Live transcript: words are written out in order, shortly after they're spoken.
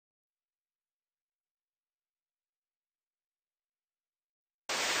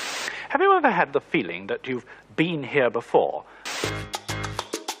Have you ever had the feeling that you've been here before?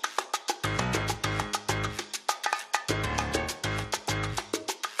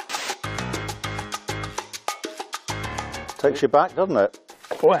 Takes you back, doesn't it?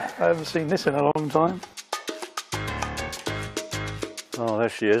 Boy, I haven't seen this in a long time. Oh, there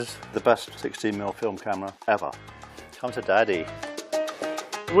she is. The best 16mm film camera ever. Come to Daddy.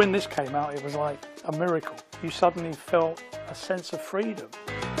 When this came out, it was like a miracle. You suddenly felt a sense of freedom.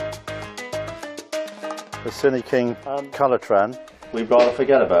 The Cine King Colourtran, we'd rather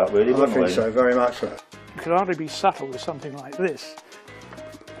forget about, really, wouldn't we? I think so, very much so. You could hardly be subtle with something like this.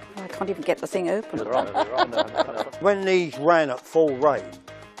 I can't even get the thing open. When these ran at full rate,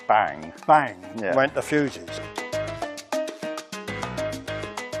 Bang. bang, Yeah. went the fuses.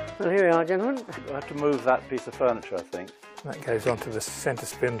 Well, here we are, gentlemen. We'll have to move that piece of furniture, I think. That goes onto the centre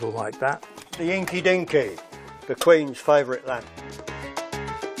spindle like that. The Inky Dinky, the Queen's favourite lamp.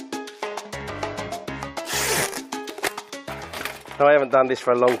 I haven't done this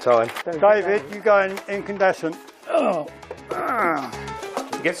for a long time. David, you going incandescent? Oh.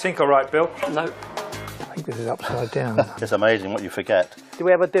 You get sync all right, Bill? No. I think this is upside down. It's amazing what you forget. Do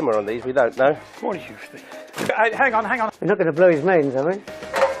we have a dimmer on these? We don't know. What do you think? Hang on, hang on. We're not going to blow his mains, are we?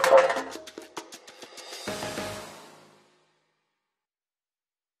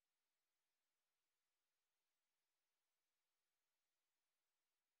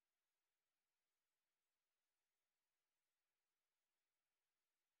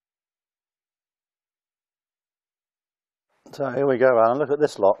 So here we go, Alan. Look at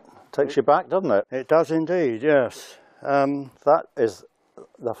this lot. Takes you back, doesn't it? It does indeed, yes. That is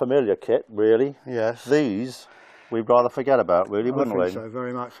the familiar kit, really. Yes. These, we'd rather forget about, really, wouldn't I we? think so,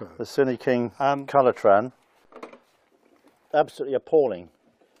 very much so. The Cine King Colourtran, absolutely appalling.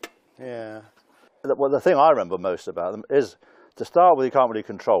 Yeah. Well, the thing I remember most about them is, to start with, you can't really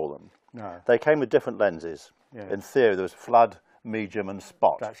control them. No. They came with different lenses. Yeah. In theory, there was flood, medium, and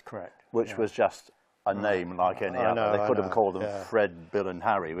spot. That's correct. Which was just a name like any I other. know, They could have called them yeah. Fred, Bill, and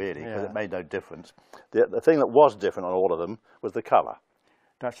Harry, really, because Yeah. it made no difference. The thing that was different on all of them was the colour.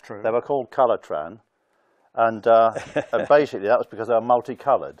 That's true. They were called Colourtran, and basically that was because they were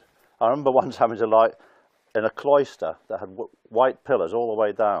multicoloured. I remember once having to light in a cloister that had white pillars all the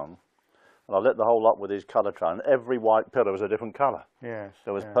way down, and I lit the whole lot with these Colourtran. Every white pillar was a different colour. Yes.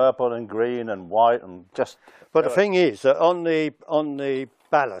 There was purple and green and white and just. But the thing is that on the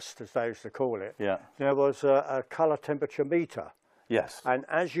ballast, as they used to call it, Yeah. there was a colour temperature meter. Yes. And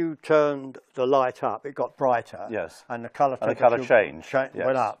as you turned the light up, it got brighter. Yes. And the colour And the temperature colour changed. Yes,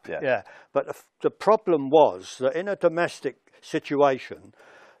 went up. yeah. Yeah. But the problem was that in a domestic situation,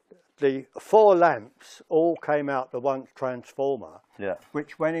 the 4 lamps all came out the one transformer, Yeah.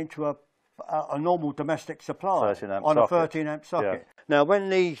 which went into a normal domestic supply 13 amp on socket. a 13 amp socket. Yeah. Now, when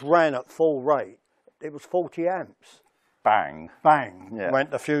these ran at full rate, it was 40 amps. Bang. Bang, Yeah.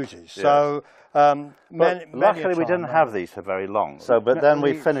 went the fuses. Yes. So, Luckily we didn't have these for very long. So, but No, then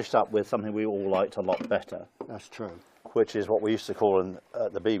we these- finished up with something we all liked a lot better, That's true. which is what we used to call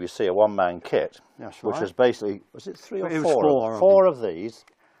at the BBC a one-man kit. That's Which right. was basically, was it 3 or It 4? was 4 of Four of these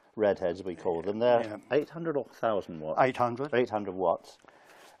redheads we called them. They're Yeah. 800 or 1,000 watts. 800. 800 watts.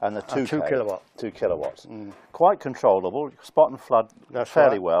 And the 2 2 kilowatt. 2 kilowatts. Quite controllable, spot and flood That's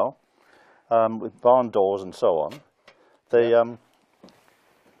fairly right. well, with barn doors and so on.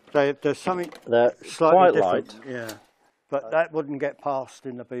 There's something They're slightly quite different. light. Yeah, but that wouldn't get past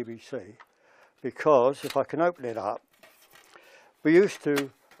in the BBC because if I can open it up, we used to,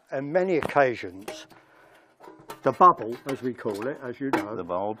 on many occasions, the bubble, as we call it, as you know, The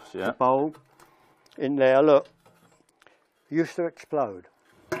bulbs, yeah. the bulb in there, look, used to explode.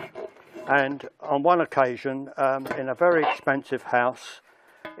 And on one occasion, in a very expensive house,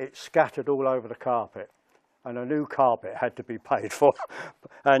 it scattered all over the carpet, and a new carpet had to be paid for.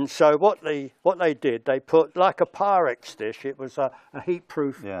 And so what they did, they put like a Pyrex dish. It was a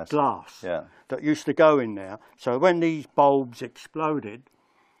heat-proof Yes. glass Yeah. that used to go in there. So when these bulbs exploded,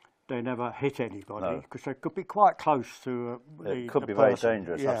 they never hit anybody because they could be quite close to It could be very person.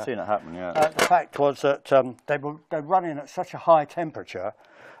 dangerous. Yeah. I've seen it happen, yeah. The fact was that they were running at such a high temperature,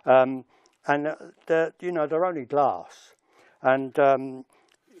 and they're only glass, and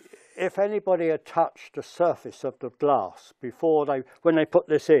if anybody had touched the surface of the glass when they put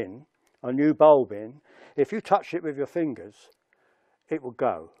this in, a new bulb in, if you touched it with your fingers, it would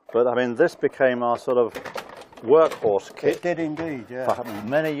go. But I mean, this became our sort of workhorse kit. It did indeed, yeah. For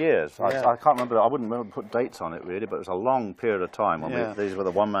many years. Yeah. I can't remember, I wouldn't remember to put dates on it really, but it was a long period of time when Yeah. these were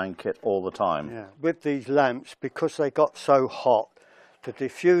the one-man kit all the time. Yeah. With these lamps, because they got so hot, to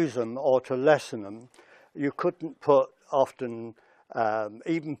diffuse them or to lessen them, you couldn't put often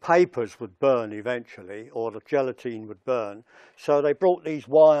Even papers would burn eventually, or the gelatine would burn. So they brought these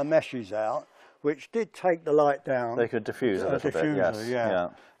wire meshes out, which did take the light down. They could diffuse a little bit, yes. Yeah.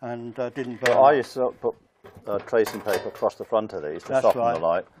 And didn't burn. Well, I used to put tracing paper across the front of these to soften the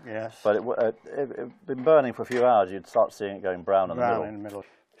light. Yes. But it'd been burning for a few hours, you'd start seeing it going brown in the middle.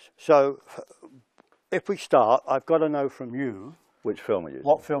 So if we start, I've got to know from you which film we used.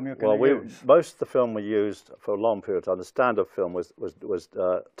 what film you're going to use. Most of the film we used for a long period of time, the standard film was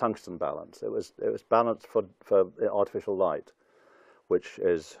tungsten balance. It was balanced for artificial light, which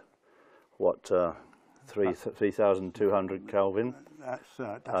is what 3,200 Kelvin. That's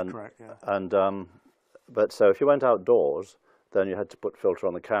correct. Yeah. And but so if you went outdoors, then you had to put filter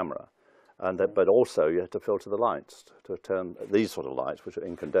on the camera, but also you had to filter the lights to turn these sort of lights, which are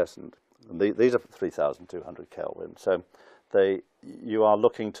incandescent. And these are 3,200 Kelvin. So you are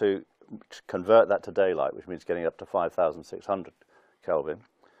looking to convert that to daylight, which means getting up to 5,600 Kelvin,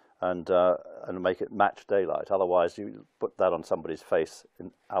 and make it match daylight. Otherwise, you put that on somebody's face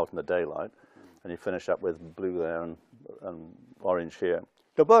out in the daylight, and you finish up with blue there and orange here.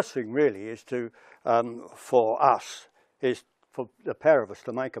 The worst thing really is for us, is for the pair of us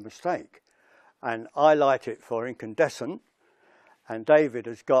to make a mistake. And I light it for incandescent, and David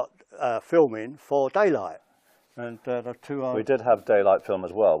has got filming for daylight. And the two are... We did have daylight film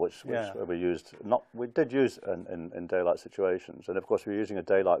as well, which we used. We did use in daylight situations, and of course, if you're using a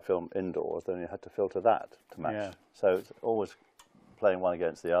daylight film indoors, then you had to filter that to match. Yeah. So it's always playing one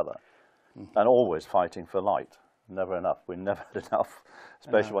against the other, and always fighting for light. Never enough. We never had enough,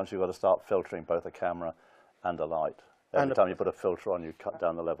 especially once you've got to start filtering both a camera and a light. Every time you put a filter on, you cut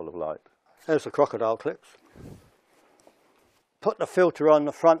down the level of light. There's the crocodile clips. Put the filter on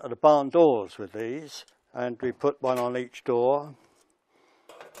the front of the barn doors with these, and we put one on each door,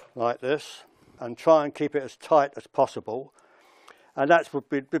 like this, and try and keep it as tight as possible. And that's what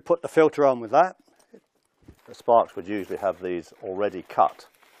we put the filter on with that. The Sparks would usually have these already cut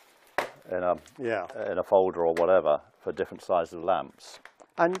in a folder or whatever for different sizes of lamps.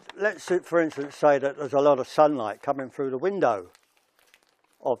 And let's, for instance, say that there's a lot of sunlight coming through the window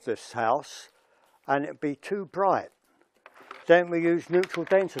of this house, and it'd be too bright. Then we use neutral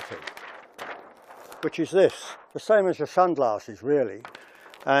density, which is this, the same as your sunglasses really.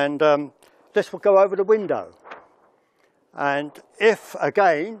 And this will go over the window. And if,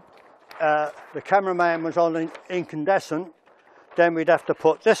 again, the cameraman was on incandescent, then we'd have to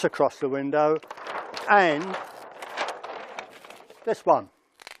put this across the window and this one,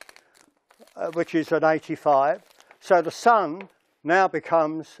 which is an 85. So the sun now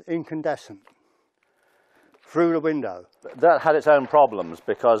becomes incandescent through the window. That had its own problems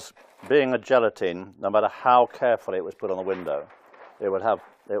because being a gelatine, no matter how carefully it was put on the window, it would have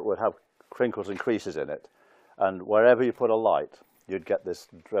crinkles and creases in it, and wherever you put a light, you'd get this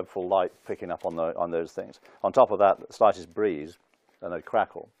dreadful light picking up on those things. On top of that, the slightest breeze and a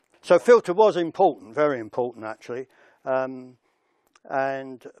crackle. So filter was important, very important actually,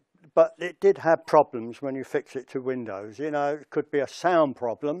 but it did have problems when you fix it to windows. You know, it could be a sound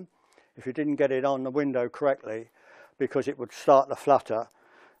problem if you didn't get it on the window correctly, because it would start to flutter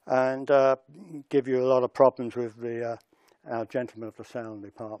and give you a lot of problems with our gentleman of the sound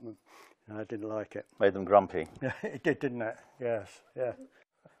department. I didn't like it. Made them grumpy. Yeah, it did, didn't it? Yes, yeah.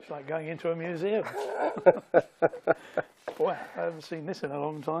 It's like going into a museum. Boy, I haven't seen this in a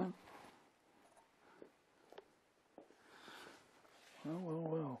long time. Oh,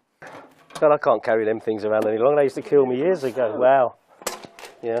 well. Well, I can't carry them things around any longer. They used to kill me years ago. Wow.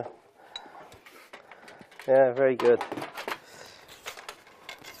 Yeah. Yeah, very good.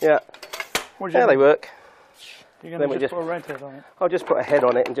 Yeah. Yeah, they work. You're going to just put a red head on it? I'll just put a head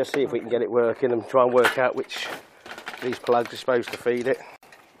on it and just see if we can get it working and try and work out which these plugs are supposed to feed it.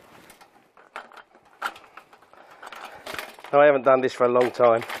 No, I haven't done this for a long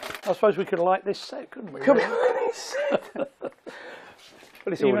time. I suppose we could light this set, couldn't we? Could we light this set?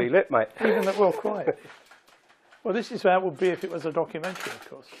 Well, it's already lit, mate. Even that, well, quite. Well, this is how it would be if it was a documentary, of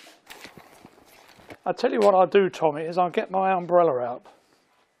course. I'll tell you what I'll do, Tommy, is I'll get my umbrella out.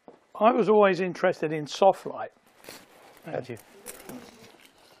 I was always interested in soft light. Thank you.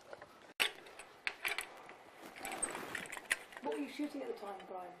 What were you shooting at the time,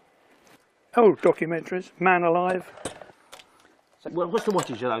 Brian? Oh, documentaries, Man Alive. So, what's the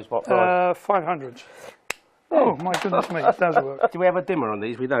wattage of those, Brian? 500s. Oh, my goodness me, it does work. Do we have a dimmer on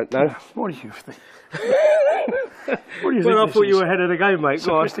these? We don't know. What do you think? What do you think? Well, I thought you were ahead of the game, mate.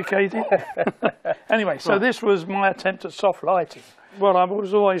 Sophisticated. Anyway, so this was my attempt at soft lighting. Well, I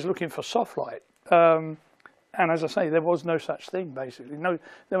was always looking for soft light. And as I say, there was no such thing, basically.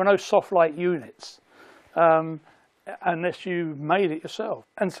 There were no soft light units. unless you made it yourself.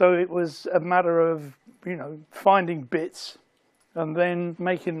 And so it was a matter of, you know, finding bits and then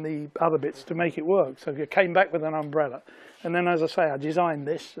making the other bits to make it work. So you came back with an umbrella, and then, as I say, I designed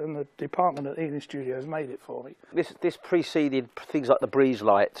this, and the department at Ealing Studios made it for me. This preceded things like the breeze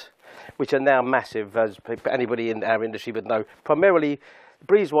light, which are now massive, as anybody in our industry would know. Primarily,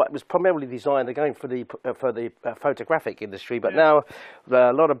 breeze light was primarily designed again for the photographic industry, but now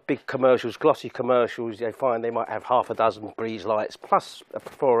a lot of big commercials, glossy commercials, they find they might have half a dozen breeze lights plus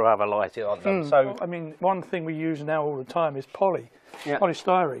 4 other lighting on them. So I mean, one thing we use now all the time is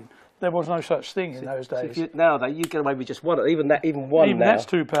polystyrene. There was no such thing in those days. Nowadays, you get away with just one, even one. Even now, that's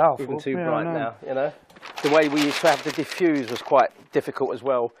too powerful. Even too bright now, you know. The way we used to have to diffuse was quite difficult as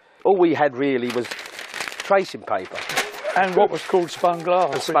well. All we had really was tracing paper. And what was called spun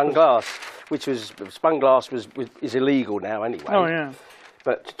glass. And spun glass, which was spun glass is illegal now anyway. Oh yeah.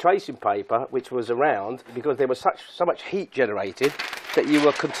 But tracing paper, which was around because there was so much heat generated that you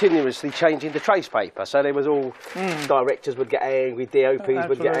were continuously changing the trace paper. So there was all directors would get angry, DOPs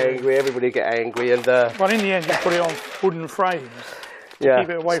would get angry, everybody would get angry, and well, in the end, you put it on wooden frames to keep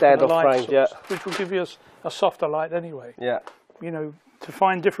it away from the light source, which will give you a softer light anyway. Yeah. You know, to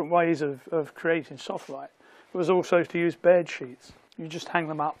find different ways of creating soft light. It was also to use bed sheets. You just hang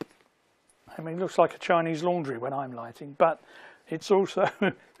them up. I mean, it looks like a Chinese laundry when I'm lighting, but it's also,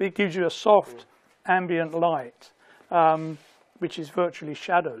 it gives you a soft ambient light, which is virtually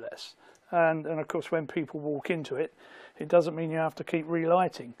shadowless. And of course, when people walk into it, it doesn't mean you have to keep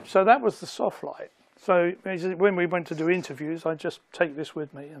relighting. So that was the soft light. So when we went to do interviews, I'd just take this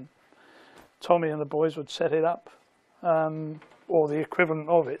with me, and Tommy and the boys would set it up, or the equivalent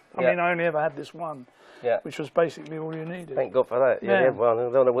of it. I mean, I only ever had this one. Yeah. Which was basically all you needed. Thank God for that. Yeah. Well,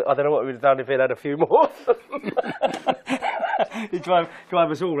 I don't know what we'd have done if it had a few more. You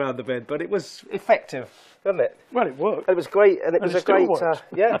drive us all round the bed, but it was effective, wasn't it? Well, it worked. It was great, and it was a great.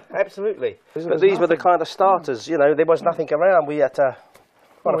 Yeah, absolutely. But these were the kind of starters. You know, there was nothing around. We had to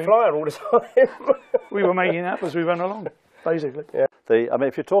on a flyer all the time. We were making up as we went along, basically. Yeah. I mean,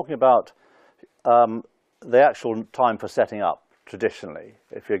 if you're talking about the actual time for setting up. Traditionally,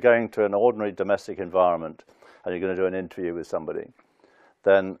 if you're going to an ordinary domestic environment and you're going to do an interview with somebody,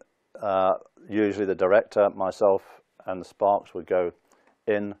 then usually the director, myself and the Sparks would go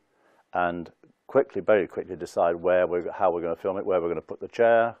in and very quickly decide how we're going to film it, where we're going to put the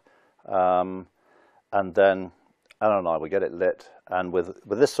chair, and then Alan and I would get it lit. And with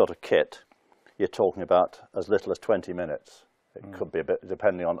this sort of kit, you're talking about as little as 20 minutes. It could be a bit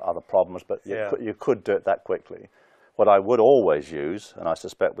depending on other problems, but you could do it that quickly. What I would always use, and I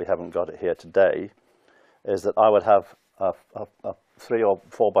suspect we haven't got it here today, is that I would have a 3 or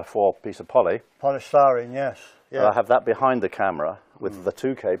 4x4 piece of polystyrene, yes. Yeah. I have that behind the camera with the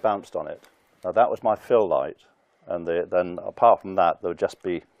 2K bounced on it. Now that was my fill light, and then apart from that, there would just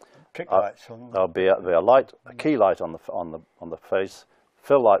be kick lights on. There'll be a key light on the face,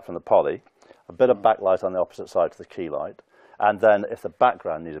 fill light from the poly, a bit of backlight on the opposite side to the key light. And then, if the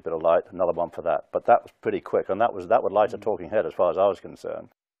background needs a bit of light, another one for that. But that was pretty quick, and that would light a talking head as far as I was concerned.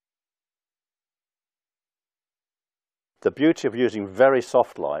 The beauty of using very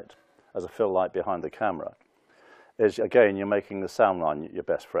soft light as a fill light behind the camera is, again, you're making the sound line your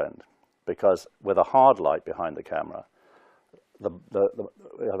best friend, because with a hard light behind the camera, you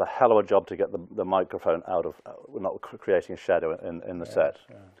have a hell of a job to get the microphone out of, not creating a shadow in the set,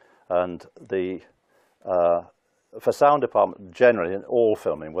 and for sound department, generally in all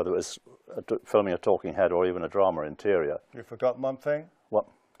filming, whether it was filming a talking head or even a drama interior. You forgot one thing? What?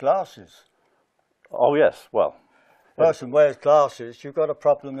 Glasses. Oh yes, well. Person wears glasses, you've got a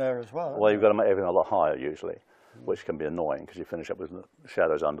problem there as well. Well, you've got to make everything a lot higher usually, which can be annoying because you finish up with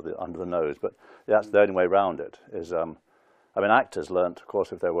shadows under the nose. But that's the only way around it. Is I mean, actors learnt, of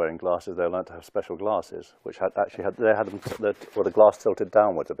course, if they're wearing glasses, they learnt to have special glasses, which had the glass tilted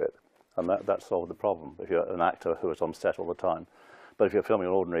downwards a bit. And that solved the problem if you're an actor who is on set all the time. But if you're filming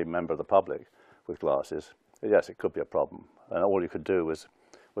an ordinary member of the public with glasses, yes, it could be a problem. And all you could do was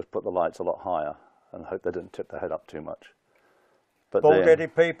put the lights a lot higher and hope they didn't tip their head up too much. But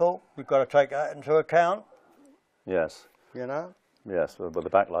bald-headed people, we've got to take that into account. Yes. You know? Yes, with the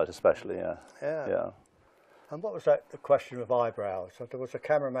backlight especially, yeah. Yeah. And what was that, the question of eyebrows? So there was a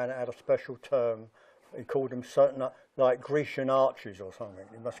cameraman that had a special term. He called them certain, like Grecian arches or something.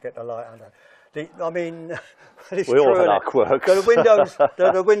 You must get the light under. I mean, it's we all had our quirks. They're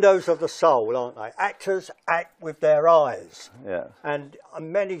the windows of the soul, aren't they? Actors act with their eyes. Yeah. And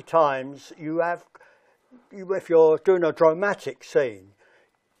many times if you're doing a dramatic scene,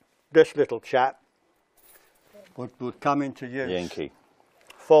 this little chap would come into use. The inky.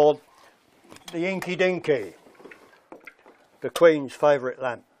 For the inky dinky. the Queen's favourite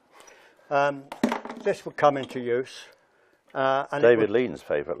lamp. This would come into use. And David Lean's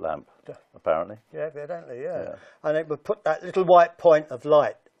favourite lamp, apparently. Yeah, evidently, yeah. And it would put that little white point of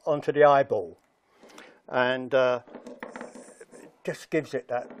light onto the eyeball, and it just gives it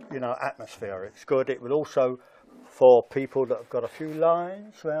that, you know, atmosphere. It's good. It would also, for people that have got a few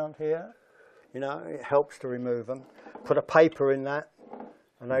lines around here, you know, it helps to remove them. Put a paper in that,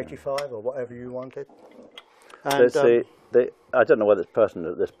 an 85 or whatever you wanted. And I don't know whether it's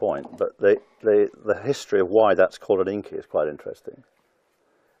pertinent at this point, but the history of why that's called an inky is quite interesting.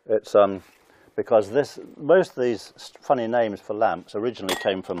 It's because most of these funny names for lamps originally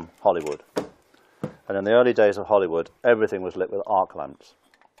came from Hollywood, and in the early days of Hollywood, everything was lit with arc lamps,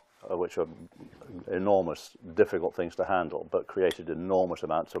 which were enormous, difficult things to handle, but created enormous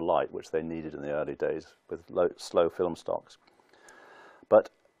amounts of light, which they needed in the early days with slow film stocks. But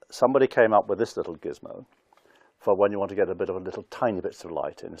somebody came up with this little gizmo for when you want to get a bit of little tiny bits of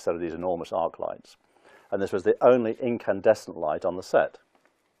light in instead of these enormous arc lights. And this was the only incandescent light on the set.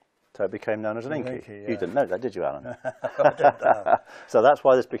 So it became known as an inky. Yeah. You didn't know that, did you, Alan? I didn't know. So that's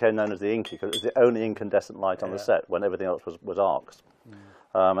why this became known as the inky, because it was the only incandescent light on the set when everything else was arcs.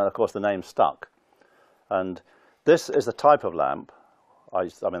 And of course the name stuck. And this is the type of lamp, I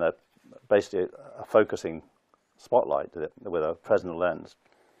mean, they're basically a focusing spotlight with a Fresnel lens,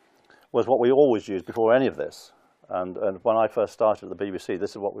 was what we always used before any of this. And when I first started at the BBC,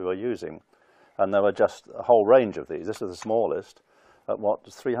 this is what we were using. And there were just a whole range of these. This is the smallest. At what,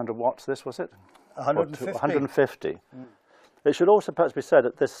 300 watts this, was it? 150. 150. It should also perhaps be said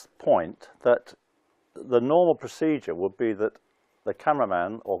at this point that the normal procedure would be that the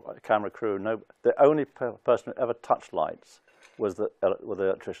cameraman or camera crew, the only person who ever touched lights were the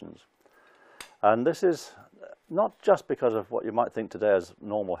electricians. And this is not just because of what you might think today as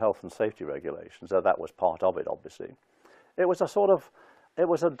normal health and safety regulations, though that was part of it, obviously. It was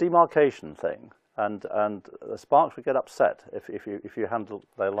a demarcation thing, and the sparks would get upset if you handled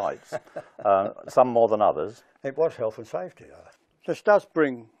their lights, some more than others. It was health and safety. This does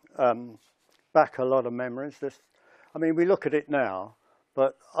bring back a lot of memories. I mean, we look at it now,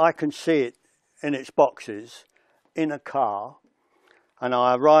 but I can see it in its boxes in a car, and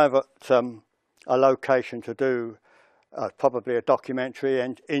I arrive at a location to do probably a documentary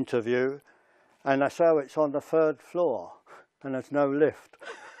and interview, and I say, oh, it's on the 3rd floor and there's no lift.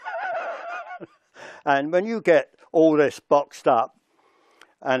 And when you get all this boxed up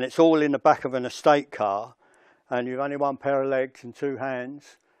and it's all in the back of an estate car and you've only one pair of legs and 2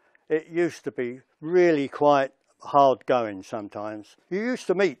 hands, it used to be really quite hard going sometimes. You used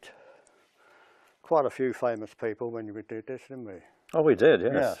to meet quite a few famous people when you would do this, didn't we? Oh, we did,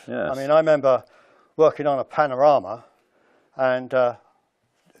 yes. I mean, I remember working on a panorama, and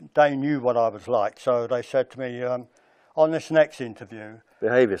they knew what I was like, so they said to me, on this next interview,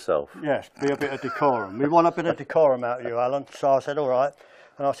 behave yourself. Yes, be a bit of decorum. We want a bit of decorum out of you, Alan. So I said, all right.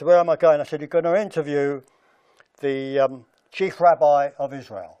 And I said, where am I going? I said, you're going to interview the chief rabbi of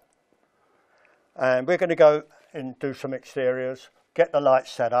Israel. And we're going to go and do some exteriors, get the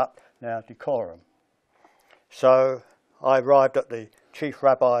lights set up. Now, decorum. So I arrived at the chief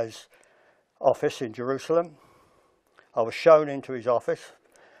rabbi's office in Jerusalem. I was shown into his office.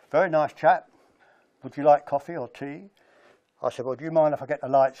 Very nice chap. Would you like coffee or tea? I said, well, do you mind if I get the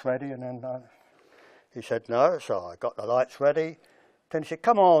lights ready? And then he said, no. So I got the lights ready. Then he said,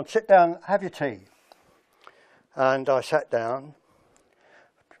 come on, sit down, have your tea. And I sat down,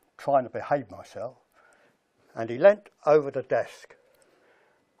 trying to behave myself. And he leant over the desk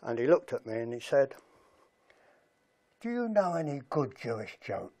and he looked at me and he said, do you know any good Jewish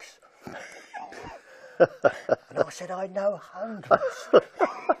jokes? And I said, I know hundreds.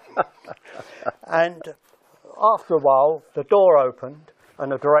 And after a while, the door opened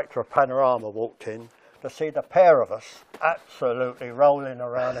and the director of Panorama walked in to see the pair of us absolutely rolling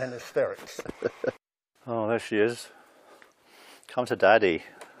around in hysterics. Oh, there she is. Come to Daddy.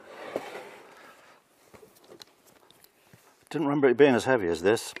 Didn't remember it being as heavy as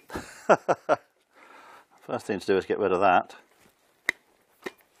this. First thing to do is get rid of that.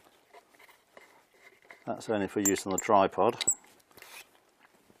 That's only for use on the tripod.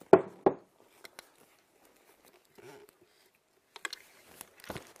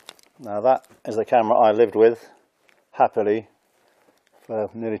 Now that is the camera I lived with happily for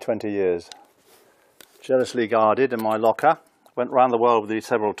nearly 20 years. Jealously guarded in my locker. Went round the world with it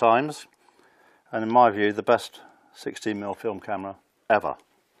several times, and in my view the best 16mm film camera ever.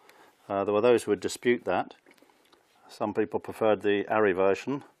 There were those who would dispute that. Some people preferred the Arri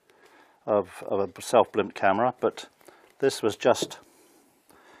version of a self-blimp camera, but this was just,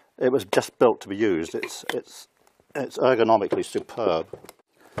 it was just built to be used. It's It's ergonomically superb,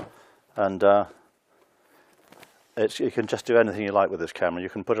 and you can just do anything you like with this camera. You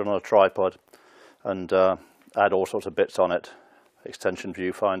can put it on a tripod and add all sorts of bits on it, extension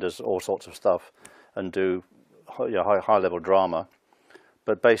viewfinders, all sorts of stuff, and do high-level drama.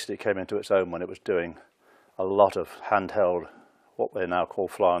 But basically it came into its own when it was doing a lot of handheld, what they now call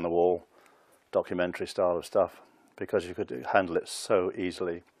fly-on-the-wall, documentary style of stuff, because you could handle it so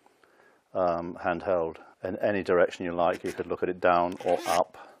easily, handheld. In any direction you like, you could look at it down or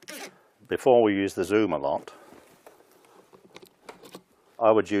up. Before we used the zoom a lot, I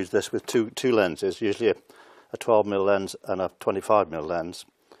would use this with two lenses, usually a 12mm lens and a 25mm lens.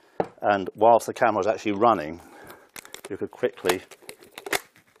 And whilst the camera was actually running, you could quickly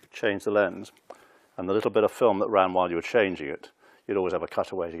change the lens. And the little bit of film that ran while you were changing it, you'd always have a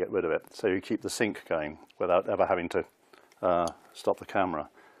cutaway to get rid of it. So you keep the sync going without ever having to stop the camera.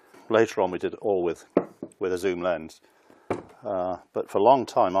 Later on we did it all with a zoom lens. But for a long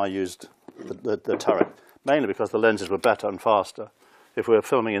time I used the turret, mainly because the lenses were better and faster. If we were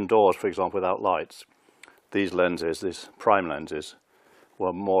filming indoors, for example, without lights, these lenses, these prime lenses,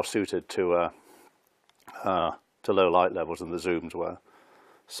 were more suited to low light levels than the zooms were.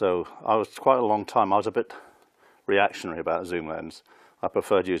 So I was quite a long time, I was a bit reactionary about a zoom lens. I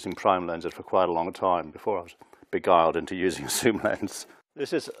preferred using prime lenses for quite a long time before I was beguiled into using a zoom lens.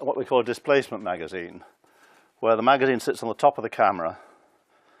 This is what we call a displacement magazine, where the magazine sits on the top of the camera,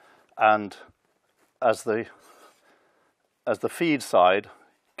 and as the feed side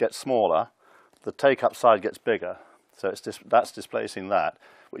gets smaller, the take-up side gets bigger. So that's displacing that,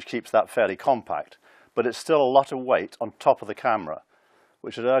 which keeps that fairly compact. But it's still a lot of weight on top of the camera,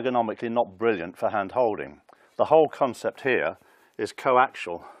 which is ergonomically not brilliant for hand holding. The whole concept here is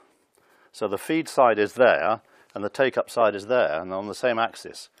coaxial. So the feed side is there, and the take-up side is there, and on the same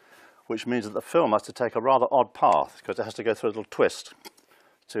axis, which means that the film has to take a rather odd path, because it has to go through a little twist.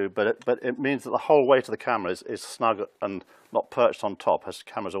 But it means that the whole weight of the camera is snug and not perched on top, as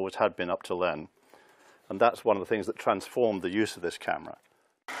cameras always had been up till then. And that's one of the things that transformed the use of this camera.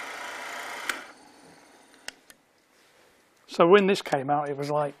 So when this came out, it was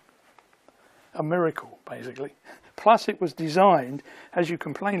like a miracle, basically. Plus it was designed, as you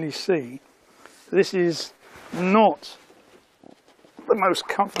can plainly see, this is not the most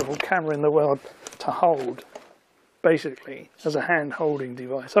comfortable camera in the world to hold, basically, as a hand holding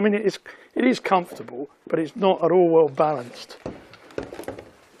device. I mean, it is comfortable, but it's not at all well balanced.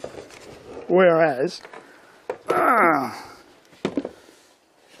 Whereas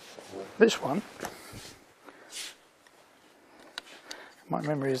this one, my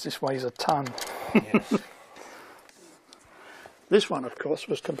memory is this weighs a ton. Yes. This one, of course,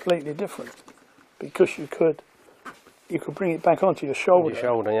 was completely different, because you could bring it back onto your shoulder,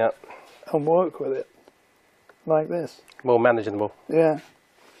 yeah, and work with it like this. More manageable. Yeah.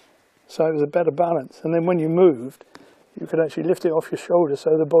 So it was a better balance. And then when you moved, you could actually lift it off your shoulder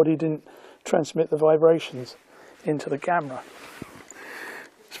so the body didn't transmit the vibrations into the camera.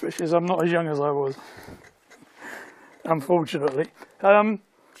 Especially as I'm not as young as I was, unfortunately.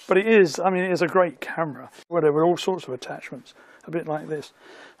 But it is a great camera, where there were all sorts of attachments, a bit like this.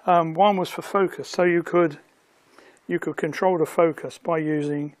 One was for focus, so you could control the focus by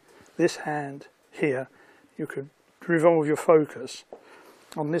using this hand here. You could revolve your focus.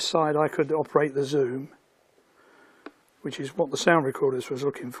 On this side I could operate the zoom, which is what the sound recorders was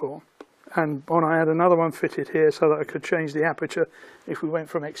looking for. And I had another one fitted here so that I could change the aperture if we went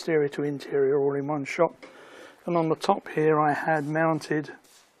from exterior to interior all in one shot. And on the top here I had mounted,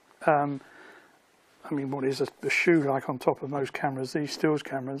 what is a shoe like on top of most cameras, these stills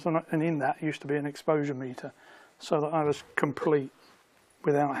cameras, and in that used to be an exposure meter, so that I was complete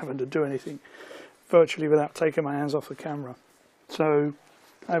without having to do anything, virtually without taking my hands off the camera. So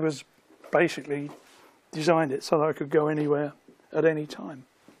I was basically designed it so that I could go anywhere at any time.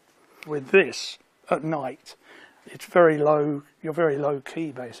 With this, at night, it's very low, you're very low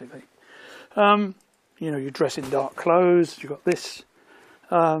key basically. You dress in dark clothes, you've got this.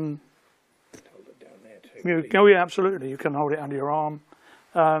 Hold it down there too. Yeah, absolutely, you can hold it under your arm.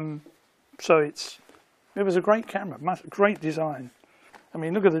 So it was a great camera, great design. I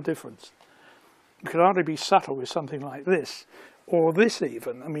mean, look at the difference. You could hardly be subtle with something like this, or this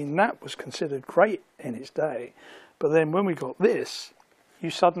even. I mean, that was considered great in its day. But then when we got this, you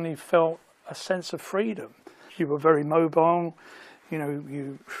suddenly felt a sense of freedom. You were very mobile,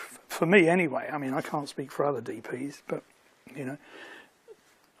 for me anyway, I mean, I can't speak for other DPs, but,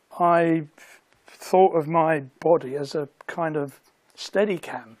 I thought of my body as a kind of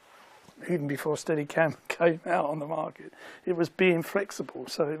Steadicam, even before Steadicam came out on the market. It was being flexible,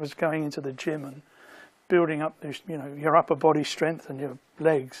 so it was going into the gym and building up this, you know, your upper body strength and your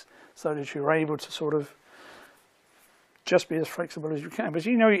legs so that you're able to sort of just be as flexible as you can. But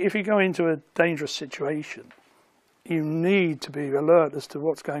you know, if you go into a dangerous situation, you need to be alert as to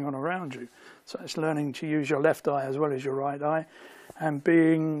what's going on around you. So it's learning to use your left eye as well as your right eye, and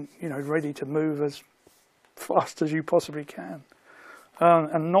being, you know, ready to move as fast as you possibly can,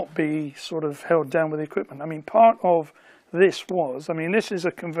 and not be sort of held down with equipment. I mean, part of this was, I mean, this is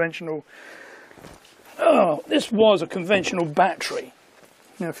a conventional, this was a conventional battery.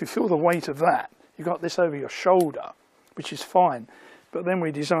 You know, if you feel the weight of that, you got this over your shoulder, which is fine. But then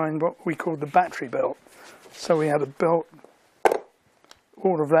we designed what we called the battery belt. So we had a belt,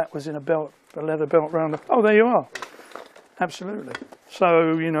 all of that was in a belt, a leather belt round the, oh, there you are. Absolutely.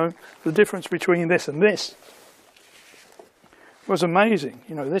 So, you know, the difference between this and this was amazing.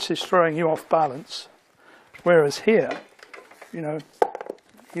 You know, this is throwing you off balance, whereas here, you know,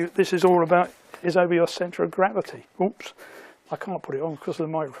 this is all about, is over your centre of gravity. Oops, I can't put it on because of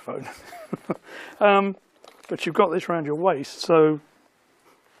the microphone. But you've got this around your waist, so,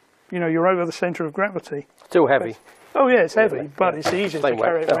 you know, you're over the centre of gravity. Still heavy. Oh yeah, it's heavy, but it's easier to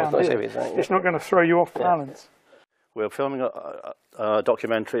carry it around here. It's not going to throw you off balance. We were filming a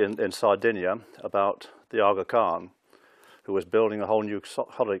documentary in Sardinia about the Aga Khan, who was building a whole new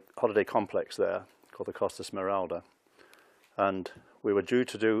holiday complex there called the Costa Smeralda. And we were due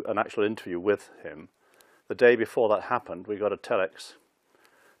to do an actual interview with him. The day before that happened, we got a telex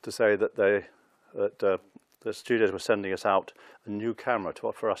to say that the studios were sending us out a new camera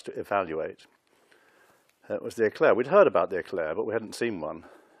for us to evaluate. It was the Eclair. We'd heard about the Eclair, but we hadn't seen one.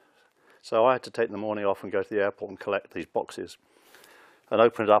 So I had to take the morning off and go to the airport and collect these boxes and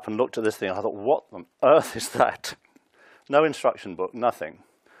open it up and looked at this thing. I thought, what on earth is that? No instruction book, nothing.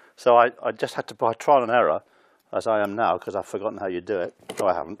 So I just had to, by trial and error, as I am now, because I've forgotten how you do it. No,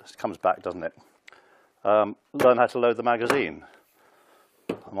 I haven't. It comes back, doesn't it? Learn how to load the magazine.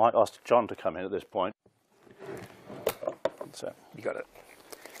 I might ask John to come in at this point. So You got it.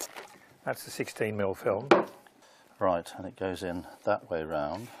 That's the 16mm film. right, and it goes in that way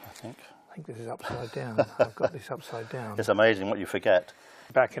round, I think. I think this is upside down. I've got this upside down. It's amazing what you forget.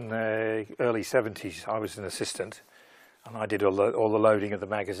 Back in the early 70s, I was an assistant, and I did all the loading of the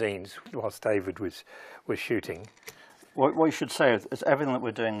magazines whilst David was shooting. What you should say is everything that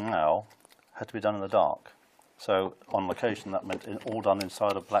we're doing now had to be done in the dark. So on location, that meant all done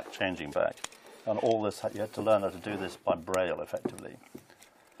inside a black changing bag. And all this, you had to learn how to do this by braille, effectively.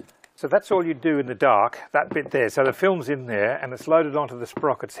 So that's all you do in the dark, that bit there. So the film's in there, and it's loaded onto the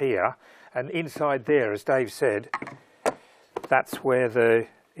sprockets here. And inside there, as Dave said, that's where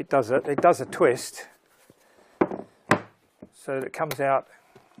it does a twist. So that it comes out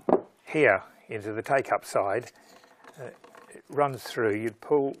here into the take-up side. It runs through. You'd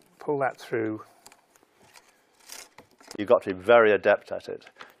pull that through. You've got to be very adept at it.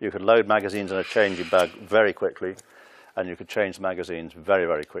 You could load magazines in a changing bag very quickly, and you could change magazines very,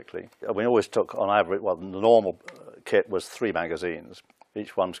 very quickly. We always took, on average, well, the normal kit was 3 magazines.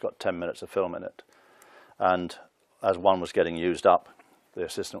 Each one's got 10 minutes of film in it. And as one was getting used up, the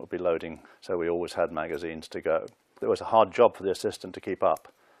assistant would be loading, so we always had magazines to go. It was a hard job for the assistant to keep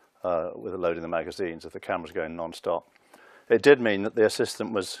up with loading the magazines if the camera was going non-stop. It did mean that the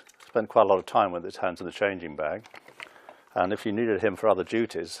assistant spent quite a lot of time with his hands in the changing bag. And if you needed him for other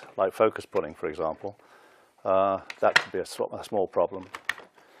duties, like focus pulling, for example, that could be a small problem.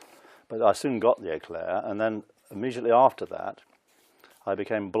 But I soon got the Eclair, and then immediately after that, I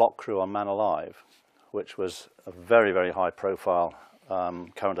became block crew on Man Alive, which was a very, very high-profile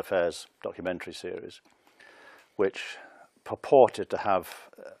current affairs documentary series, which purported to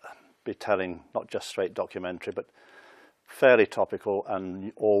be telling not just straight documentary, but fairly topical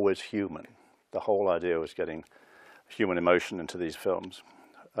and always human. The whole idea was getting human emotion into these films,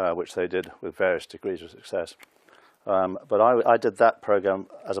 which they did with various degrees of success. But I did that program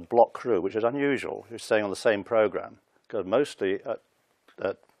as a block crew, which is unusual. You're staying on the same program, because mostly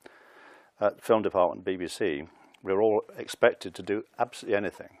at film department BBC, we were all expected to do absolutely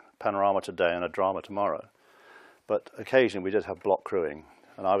anything, panorama today and a drama tomorrow. But occasionally we did have block crewing,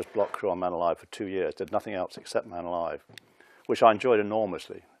 and I was block crew on Man Alive for 2 years, did nothing else except Man Alive, which I enjoyed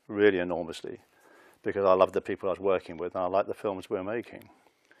enormously, really enormously, because I loved the people I was working with and I liked the films we were making.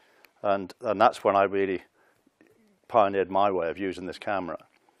 And that's when I really pioneered my way of using this camera,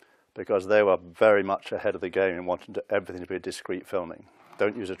 because they were very much ahead of the game and wanted everything to be discrete filming.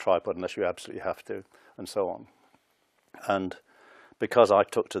 Don't use a tripod unless you absolutely have to, and so on. And because I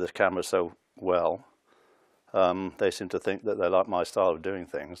took to this camera so well, they seemed to think that they liked my style of doing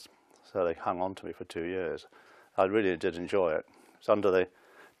things, so they hung on to me for 2 years. I really did enjoy it. It's under the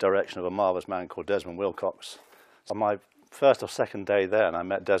direction of a marvellous man called Desmond Wilcox. On my first or second day there, and I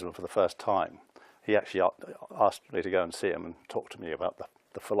met Desmond for the first time, he actually asked me to go and see him and talk to me about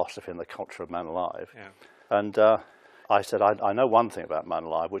the philosophy and the culture of Man Alive. Yeah. And I said, I know one thing about Man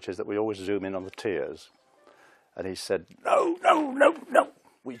Alive, which is that we always zoom in on the tears. And he said, no, no, no, no.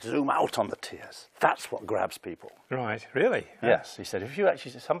 We zoom out on the tears. That's what grabs people. Right, really? Yes, he said,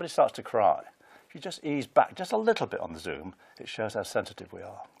 if somebody starts to cry, if you just ease back just a little bit on the zoom, it shows how sensitive we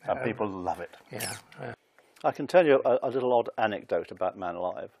are. And people love it. Yeah. I can tell you a little odd anecdote about Man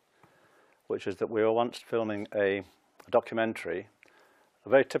Alive, which is that we were once filming a documentary, a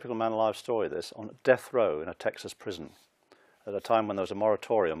very typical Man Alive story, this, on death row in a Texas prison, at a time when there was a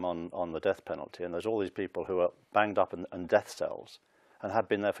moratorium on the death penalty, and there's all these people who are banged up in death cells and had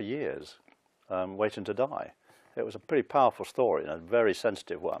been there for years, waiting to die. It was a pretty powerful story and a very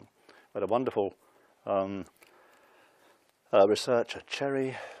sensitive one. But a wonderful researcher,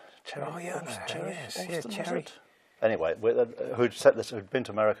 Cherry. Anyway, who'd been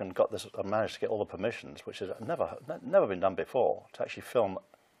to America and got this, managed to get all the permissions, which has never been done before, to actually film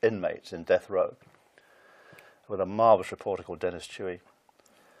inmates in death row, with a marvellous reporter called Dennis Chewy.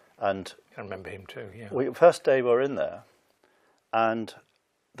 And I remember him too. Yeah. First day we were in there, and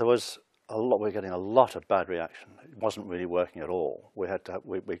there was we were getting a lot of bad reaction. It wasn't really working at all. We had to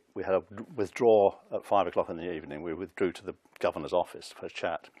withdraw at 5 o'clock in the evening. We withdrew to the governor's office for a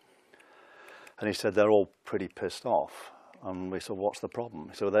chat. And he said, they're all pretty pissed off. And we said, what's the problem?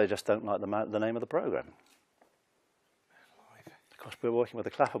 He said, well, they just don't like the name of the programme. Of course, we're working with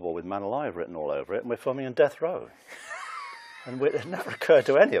a clapperboard with Man Alive written all over it, and we're filming in death row. And it never occurred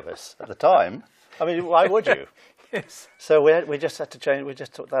to any of us at the time. I mean, why would you? Yes. So we just had to change. We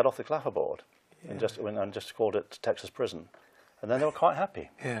just took that off the clapperboard, and just called it Texas Prison, and then they were quite happy.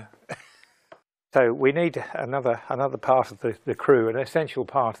 Yeah. So we need another part of the crew, an essential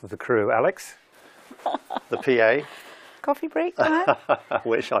part of the crew. Alex, the PA. Coffee break time? I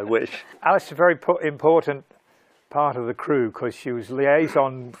wish. Alex is a very important part of the crew because she was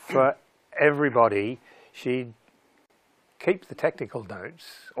liaison for everybody. She'd keep the technical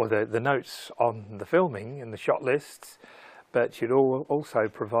notes, or the notes on the filming and the shot lists, but she'd also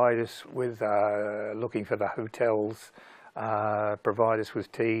provide us with looking for the hotels, provide us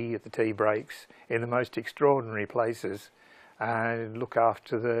with tea at the tea breaks in the most extraordinary places, and look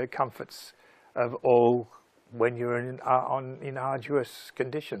after the comforts of all when you're in arduous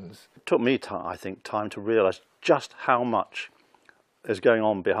conditions. It took me, I think, time to realise just how much is going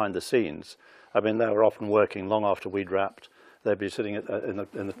on behind the scenes. I mean, they were often working long after we'd wrapped. They'd be sitting in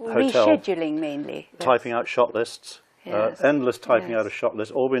the hotel, rescheduling mainly, typing out shot lists, yes. Endless typing out of shot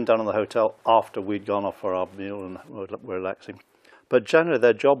lists, all being done in the hotel after we'd gone off for our meal and were relaxing. But generally,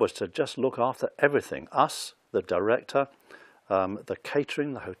 their job was to just look after everything: us, the director, the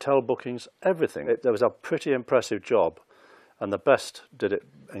catering, the hotel bookings, everything. There was a pretty impressive job. And the best did it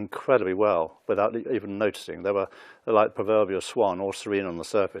incredibly well without even noticing. They were like proverbial swan, all serene on the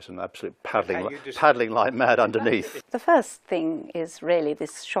surface and absolutely paddling like mad underneath. The first thing is really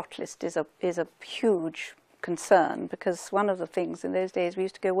this shot list is a huge concern, because one of the things in those days, we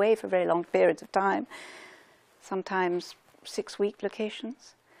used to go away for very long periods of time, sometimes 6-week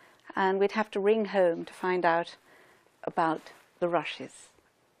locations, and we'd have to ring home to find out about the rushes.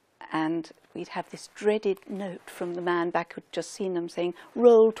 And we'd have this dreaded note from the man back who'd just seen them saying,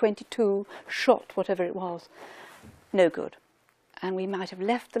 roll 22, shot, whatever it was. No good. And we might have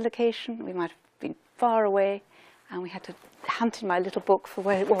left the location, we might have been far away, and we had to hunt in my little book for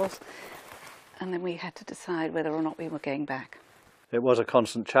where it was. And then we had to decide whether or not we were going back. It was a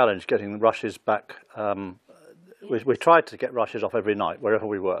constant challenge getting the rushes back. We tried to get rushes off every night, wherever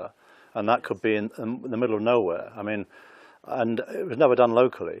we were. And that could be in the middle of nowhere. I mean, and it was never done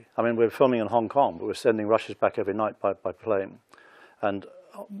locally. I mean, we were filming in Hong Kong, but we were sending rushes back every night by plane. And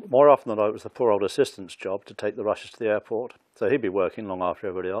more often than not, it was the poor old assistant's job to take the rushes to the airport. So he'd be working long after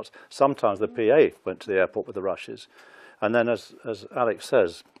everybody else. Sometimes the PA went to the airport with the rushes. And then, as Alex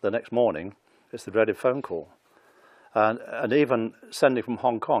says, the next morning, it's the dreaded phone call. And even sending from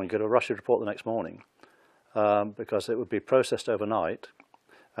Hong Kong, you get a rushes report the next morning, because it would be processed overnight.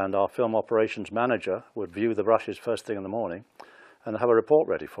 And our film operations manager would view the rushes first thing in the morning and have a report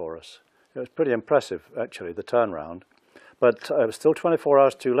ready for us. It was pretty impressive, actually, the turnaround. But it was still 24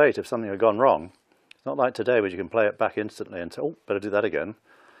 hours too late if something had gone wrong. It's not like today where you can play it back instantly and say, oh, better do that again.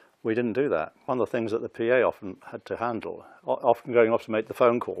 We didn't do that. One of the things that the PA often had to handle, often going off to make the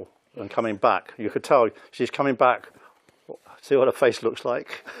phone call and coming back, you could tell she's coming back, see what her face looks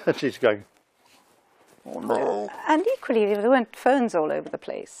like, and she's going, oh no. And equally, there weren't phones all over the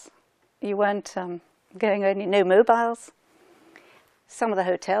place. You weren't going no mobiles. Some of the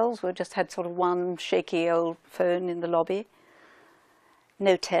hotels just had sort of one shaky old phone in the lobby.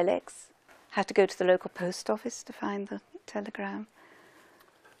 No telex. Had to go to the local post office to find the telegram.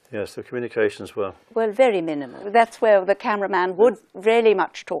 Yes, the communications were... Well, very minimal. That's where the cameraman would really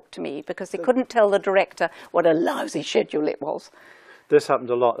much talk to me, because he couldn't tell the director what a lousy schedule it was. This happened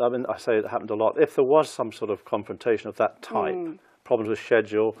a lot. I mean, I say it happened a lot. If there was some sort of confrontation of that type, problems with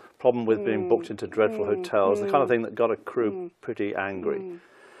schedule, problem with being booked into dreadful hotels, the kind of thing that got a crew pretty angry,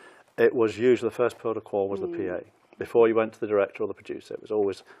 it was usually the first protocol was the PA. Before you went to the director or the producer, it was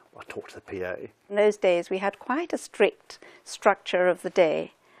always, I talk to the PA. In those days, we had quite a strict structure of the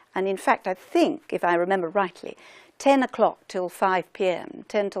day. And in fact, I think, if I remember rightly, 10 o'clock till 5 p.m.,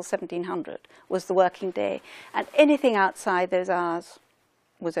 10 till 1700 was the working day. And anything outside those hours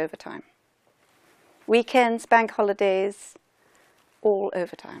was overtime. Weekends, bank holidays, all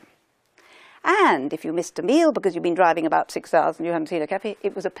overtime. And if you missed a meal because you'd been driving about 6 hours and you hadn't seen a cafe,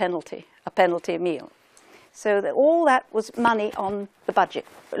 it was a penalty meal. So that all that was money on the budget.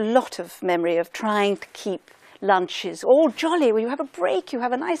 A lot of memory of trying to keep lunches all jolly. When you have a break, you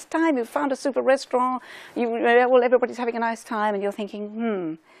have a nice time, you've found a super restaurant, well, everybody's having a nice time, and you're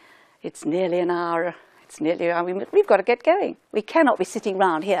thinking, it's nearly an hour. It's nearly an hour. We've got to get going. We cannot be sitting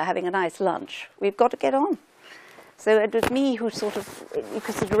round here having a nice lunch. We've got to get on. So it was me who sort of,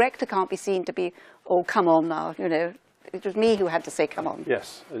 because the director can't be seen to be, oh, come on now, you know. It was me who had to say, come on.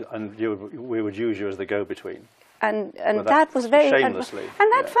 Yes, and we would use you as the go-between. And that was very... Shamelessly.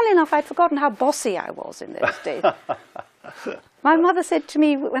 And that, funnily enough, I'd forgotten how bossy I was in those days. My mother said to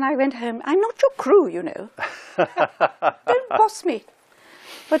me when I went home, I'm not your crew, you know. Don't boss me.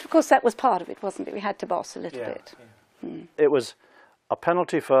 But, of course, that was part of it, wasn't it? We had to boss a little bit. Yeah. It was a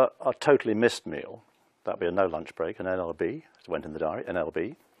penalty for a totally missed meal. That would be a no lunch break, an NLB. It went in the diary,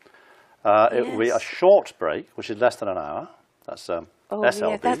 NLB. It would be a short break, which is less than an hour. That's SLB,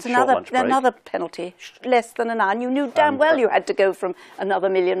 yeah, that's another penalty, less than an hour. And you knew damn well you had to go from another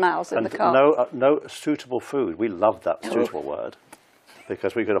million miles in the car. No suitable food. We loved that suitable word,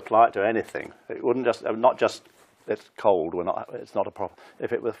 because we could apply it to anything. It wouldn't just, not just, it's cold, it's not a problem.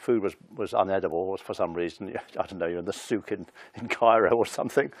 If the food was unedible or for some reason, I don't know, you're in the souk in Cairo or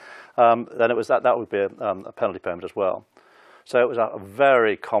something, then it was that would be a penalty payment as well. So it was a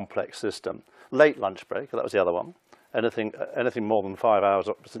very complex system. Late lunch break, that was the other one. Anything more than 5 hours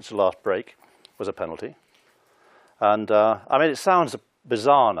since the last break was a penalty. And I mean, it sounds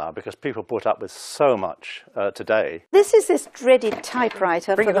bizarre now because people put up with so much today. This is this dreaded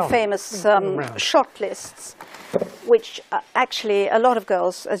typewriter for the famous shot lists, which actually a lot of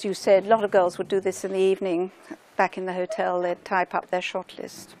girls, as you said, a lot of girls would do this in the evening back in the hotel. They'd type up their shot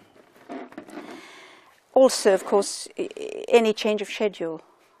list. Also, of course, any change of schedule.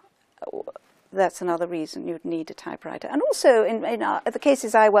 That's another reason you'd need a typewriter. And also, in the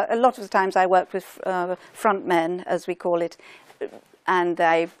cases I work, a lot of the times I worked with front men, as we call it, and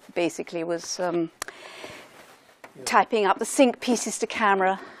I basically was typing up the sync pieces to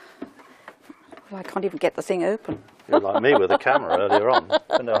camera. Well, I can't even get the thing open. You're like me with the camera earlier on.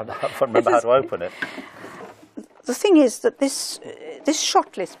 I don't remember how to open it. The thing is that this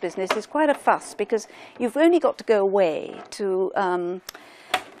shot list business is quite a fuss, because you've only got to go away to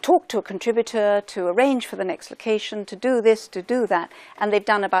talk to a contributor, to arrange for the next location, to do this, to do that, and they've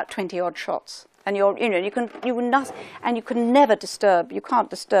done about 20 odd shots. And you can never disturb. You can't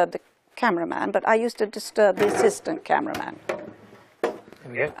disturb the cameraman, but I used to disturb the assistant cameraman,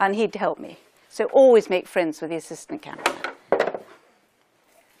 and he'd help me. So always make friends with the assistant cameraman.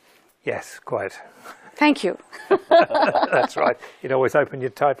 Yes, quite. Thank you. That's right. You'd always open your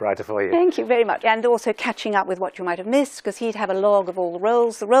typewriter for you. Thank you very much. And also catching up with what you might have missed, because he'd have a log of all the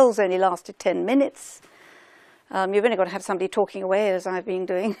rolls. The rolls only lasted 10 minutes. You've only got to have somebody talking away, as I've been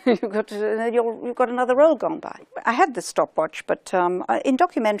doing. You've got another roll gone by. I had the stopwatch, but in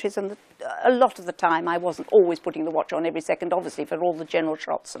documentaries, and a lot of the time, I wasn't always putting the watch on every second, obviously, for all the general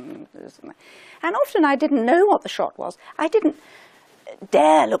shots. And often I didn't know what the shot was. I didn't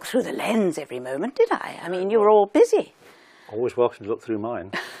dare look through the lens every moment, did I? I mean, you were all busy. Always welcome to look through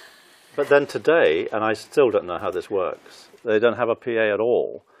mine. But then today, and I still don't know how this works, they don't have a PA at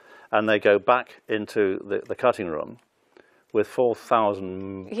all, and they go back into the cutting room with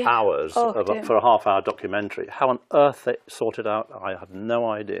 4,000 hours for a half-hour documentary. How on earth they sort it out, I have no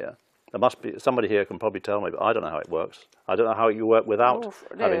idea. There must be somebody here can probably tell me, but I don't know how it works. I don't know how you work without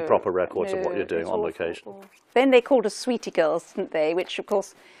having proper records of what you're doing on location. Then they called us sweetie girls, didn't they? Which, of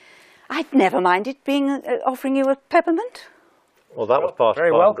course, I'd never minded offering you a peppermint. Well, that was part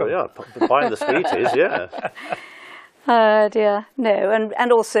very of welcome. Yeah, buying the sweeties, yeah. Oh dear, no,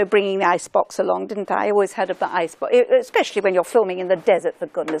 and also bringing the icebox along, didn't I? I always had an icebox, especially when you're filming in the desert, for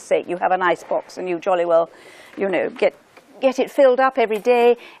goodness sake. You have an icebox and you jolly well, you know, get it filled up every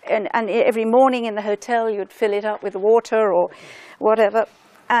day, and every morning in the hotel you'd fill it up with water or whatever.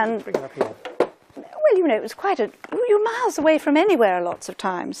 And, well, you know, it was you're miles away from anywhere lots of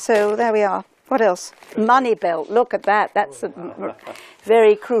times, so there we are. What else? Money belt, look at that. That's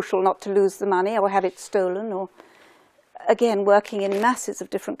very crucial not to lose the money or have it stolen, or again, working in masses of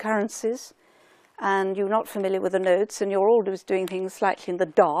different currencies, and you're not familiar with the notes, and you're always doing things slightly in the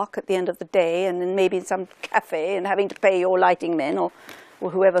dark at the end of the day, and then maybe in some cafe, and having to pay your lighting men or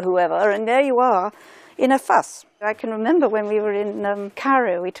whoever, and there you are in a fuss. I can remember when we were in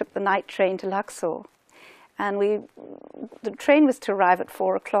Cairo, we took the night train to Luxor, and the train was to arrive at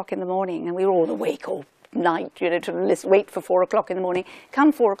 4 o'clock in the morning, and we were all awake all night, you know, to wait for 4 o'clock in the morning.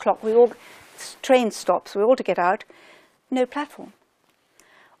 Come 4 o'clock, train stops, we all to get out. No platform.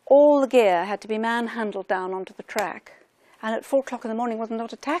 All the gear had to be manhandled down onto the track, and at 4 o'clock in the morning wasn't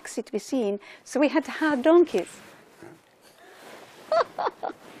not a taxi to be seen, so we had to hire donkeys.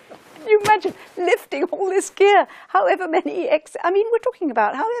 Can you imagine lifting all this gear? However many, I mean, we're talking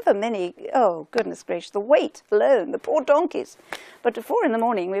about however many, oh goodness gracious, the weight alone, the poor donkeys. But at 4 in the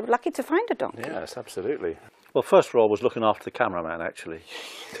morning, we were lucky to find a donkey. Yes, absolutely. Well, first role was looking after the cameraman, actually.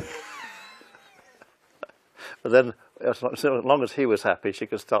 But then, as long as he was happy, she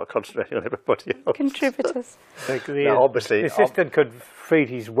could start concentrating on everybody else. Contributors. Now, obviously, the assistant could feed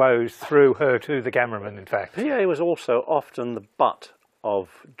his woes through her to the cameraman, in fact. PA was also often the butt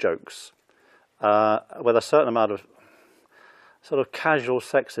of jokes, with a certain amount of sort of casual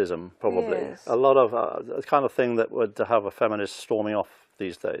sexism, probably. Yes. A lot of the kind of thing that would have a feminist storming off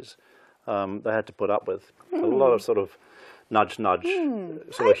these days. They had to put up with a lot of sort of nudge,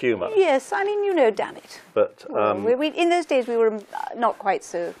 sort of humour. Yes, I mean, you know, damn it. But in those days we were not quite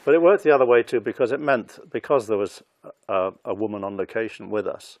so. But it worked the other way too, because it meant, because there was a woman on location with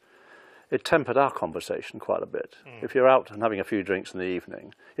us, it tempered our conversation quite a bit. If you're out and having a few drinks in the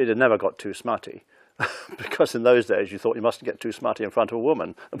evening, it had never got too smutty. Because in those days you thought you mustn't get too smutty in front of a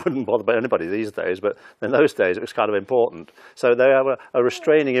woman. It wouldn't bother anybody these days, but in those days it was kind of important. So they have a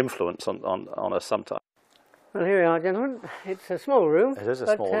restraining influence on us sometimes. Well, here we are, gentlemen. It's a small room. It is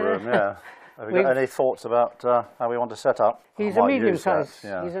a small room, yeah. Have we got any thoughts about how we want to set up? He's a medium-sized.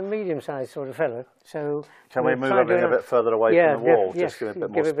 Yeah. He's a medium-sized sort of fellow. So can we move everything a bit further away from the wall? Just give it a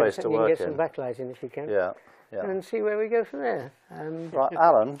bit more space to work in. Get some backlight in if you can. Yeah. And see where we go from there. Right,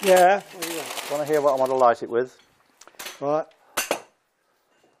 Alan. Yeah. Want to hear what I want to light it with? Right.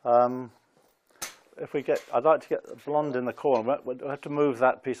 I'd like to get the blonde in the corner. We'll have to move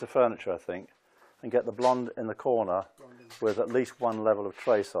that piece of furniture, I think, and get the blonde in the corner with at least one level of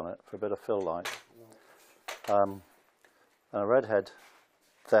trace on it for a bit of fill light. And a redhead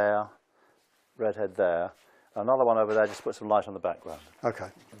there, another one over there, just put some light on the background. Okay.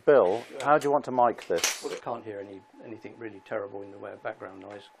 Bill, how do you want to mic this? Well, I can't hear anything really terrible in the way of background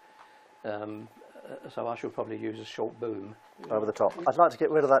noise, so I should probably use a short boom. Over the top. I'd like to get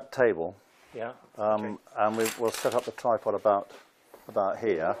rid of that table. Yeah. And we'll set up the tripod about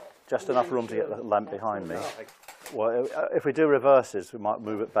here. Just enough room to get the lamp behind me. Well, if we do reverses, we might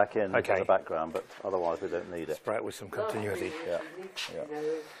move it back in to the background, but otherwise we don't need it. Spray it with some continuity. Yeah.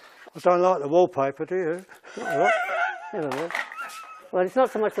 I don't like the wallpaper, do you? Well, it's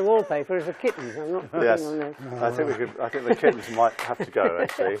not so much the wallpaper as the kittens. I'm not putting on there. I think the kittens might have to go,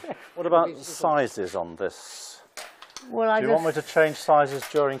 actually. What about sizes on this? Well, do you want me to change sizes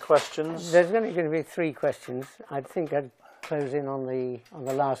during questions? There's only going to be 3 questions. I think I'd close in on the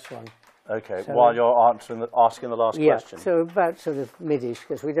last one. Okay, so, while you're asking the last question. Yeah, so about sort of mid-ish,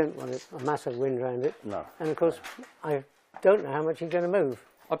 because we don't want a massive wind around it. No. And of course, I don't know how much you're going to move.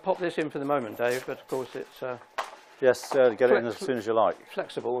 I'll pop this in for the moment, Dave, but of course it's yes, get it in as soon as you like.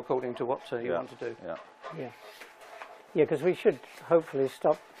 Flexible according to what you want to do. Yeah, because we should hopefully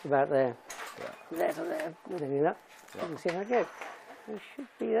stop about there. There to there, with any luck. Let's see if I go. It should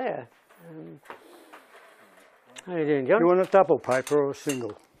be there. How are you doing, John? You want a double paper or a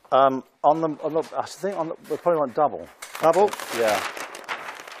single? I think we probably want double. Double? Yeah.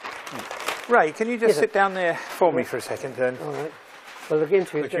 Ray, can you just sit down there for me for a second then? All right. Well, the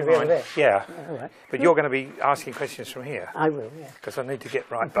interview is going to be over there. Yeah. All right. But you're going to be asking questions from here. I will, yeah. Because I need to get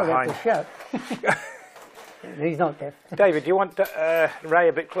right Probably behind. have to shout. He's not deaf. David, do you want Ray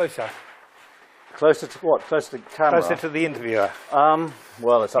a bit closer? Closer to what? Closer to the camera? Closer to the interviewer.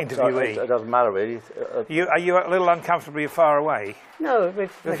 Well, it's up to Interviewee. it doesn't matter really. Are you a little uncomfortably far away? No,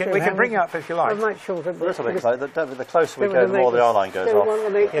 We can bring you up if you like. I might shorten A little bit close. The closer we go, the more the eye line goes Don't off. want to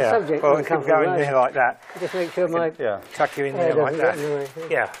make the Yeah. subject Well, we can go in uncomfortable. there like that. Just make sure my Yeah. Tuck you in hair there like doesn't get that. in the way.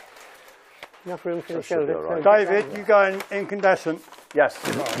 Yeah. Enough room for the That should be shoulder. all right. David, you going incandescent? Yes.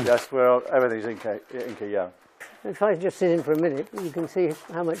 Yes. Well, everything's inky. Yeah. If I just sit in for a minute, you can see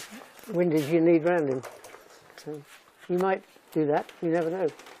how much windage you need round him. So you might do that, you never know.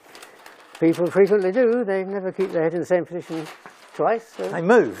 People frequently do, they never keep their head in the same position twice. So They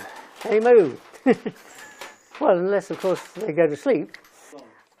move. they move. Well, unless of course they go to sleep.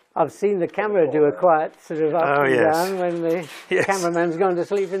 I've seen the camera do a quiet sort of up and yes. down when the Yes. cameraman's gone to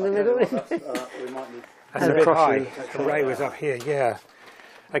sleep in the middle. That's a bit high. The ray was up here, yeah.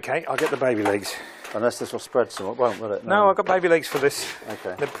 Okay, I'll get the baby legs. Unless this will spread some, it won't, will it? No, I've got baby legs for this.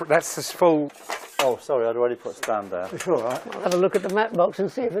 Okay. That's this full. Oh, sorry, I'd already put stand there. It's all right. I'll have a look at the mat box and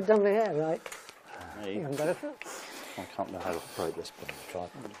see if I've done my hair right. Me. You haven't got a foot. I can't know how to operate this, but I'll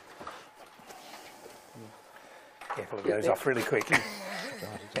try. Careful, it goes off really quick.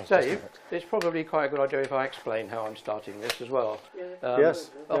 Dave, it's probably quite a good idea if I explain how I'm starting this as well.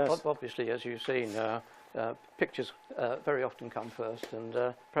 Yes, ob- yes. Obviously, as you've seen, pictures very often come first, and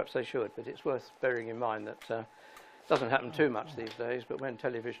perhaps they should, but it's worth bearing in mind that doesn't happen too much these days, but when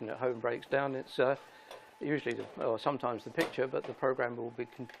television at home breaks down, it's usually, or sometimes the picture, but the programme will be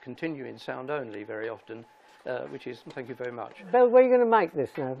continue in sound only very often, which is, thank you very much. Bill, where are you going to make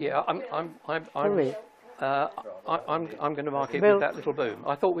this now? Yeah, Tell me. I'm going to mark it Bill. with that little boom.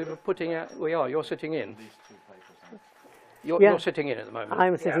 I thought we were putting out. We are. You're sitting in. Yeah. You're sitting in at the moment.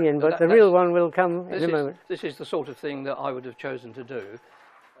 I'm sitting in, but That- the that's- real one will come in a moment. This is the sort of thing that I would have chosen to do.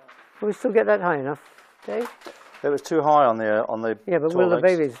 Will we still get that high enough, Dave? It was too high on the Yeah, but tall will the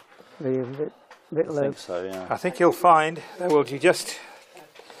legs. babies be a bit I low? think so, yeah. I think you'll find they will be just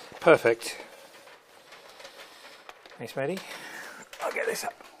perfect. Thanks, matey. I'll get this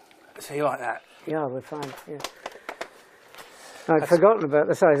up. See, like that. Yeah, we're fine. Yeah. I'd forgotten about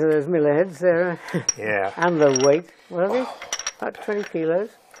the size of those miller heads there, Yeah. and the weight. What are they? About 20 kilos.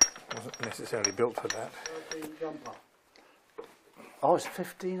 Wasn't necessarily built for that. Oh, it's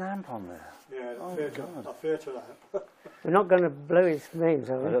 15 amp on there. Yeah, Oh, God. I fear to that. We're not going to blow his mains,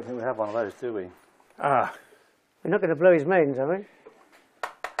 are I we? don't think we have one of those, do we? Ah, We're not going to blow his mains, are we?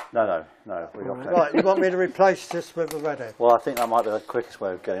 No. We got plenty. Right, you want me to replace this with a redhead? Well, I think that might be the quickest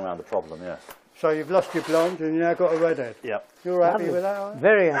way of getting around the problem, yes. So you've lost your blonde and you've now got a redhead. Yep. You're happy Lovely. with that, are you?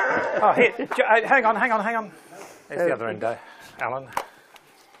 Very happy. oh, here. Hang on. There's the other end, Alan.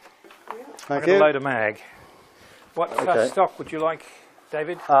 Thank I've got a you. load of mag. What Okay. stock would you like,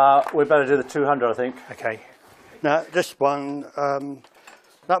 David? We better do the 200, I think. Okay. Now, this one,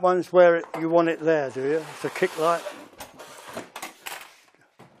 that one's where you want it there, do you? It's a kick light.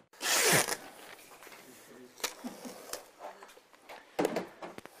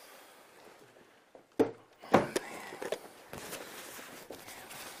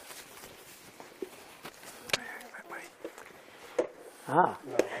 Ah.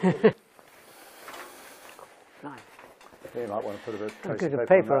 Nice. You might want to put a bit I'll of get a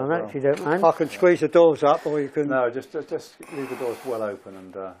paper on that if you don't mind. I can squeeze the doors up or you can No, just leave the doors well open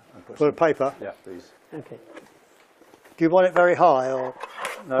and put put a some... paper. Yeah, please. Okay. Do you want it very high or?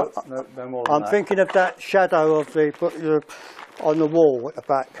 No more than I'm that. thinking of that shadow of the on the wall at the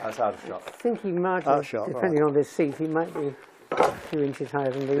back. That's out of shot. I think he might, Oh, sure, depending on this seat, he might be a few inches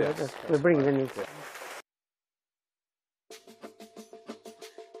higher than me. Yes, But we're bringing them in.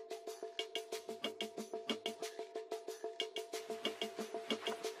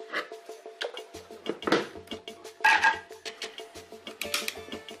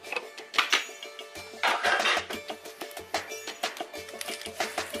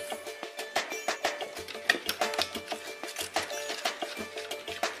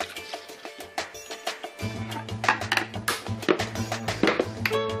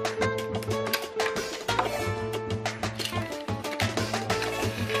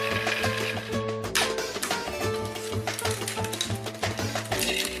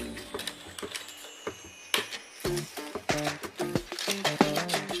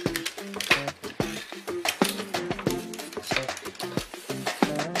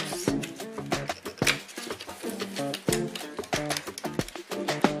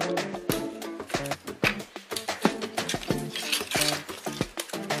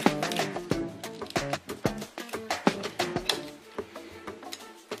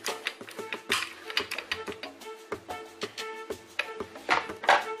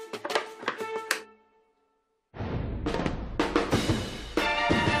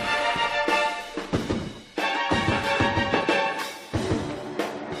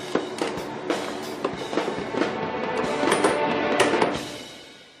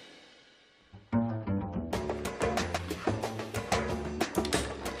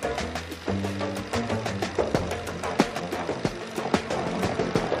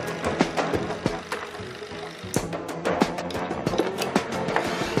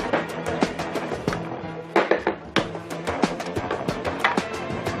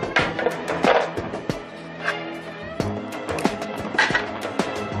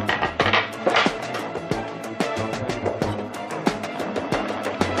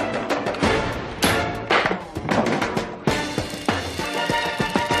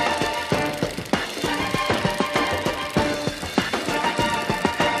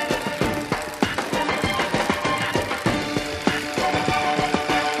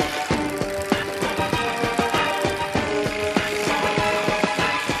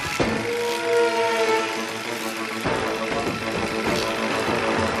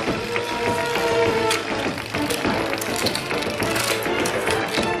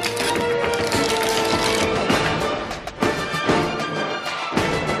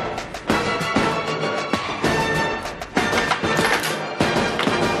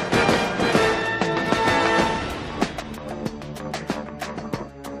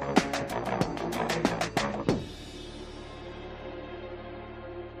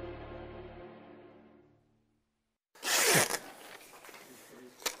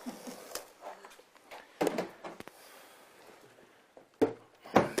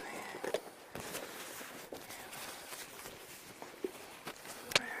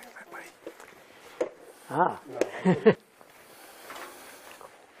 Ah.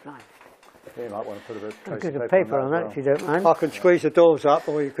 Nice. You might want to put a bit A of bit of paper on that, if you don't mind. I can squeeze the doors up,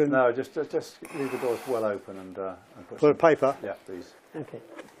 or you can No, just leave the doors well open and put put a paper. Yeah, please. Okay.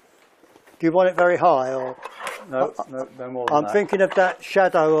 Do you want it very high, or? No, no more than I'm that. thinking of that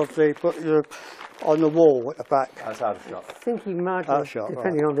shadow of the on the wall at the back. That's out of shot. I think he might, Oh, be, sure,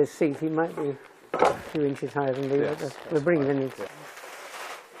 depending on this seat, he might be a few inches higher than the Yes. we're bringing in. Yeah,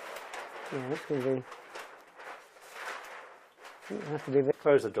 that's going to be. It'll have to be a bit.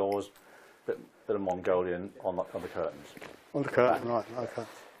 Close the doors. Bit of Mongolian on the curtains. On the curtain, right? Okay.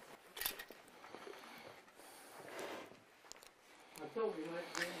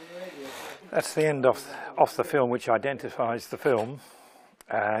 That's the end of the film, which identifies the film,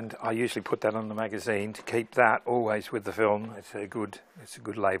 and I usually put that on the magazine to keep that always with the film. It's a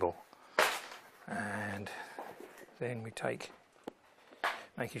good label. And then we take,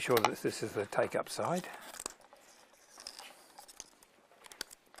 making sure that this is the take-up side.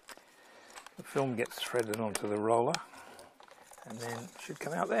 The film gets threaded onto the roller, and then it should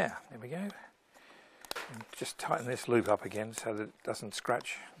come out there. There we go. And just tighten this loop up again so that it doesn't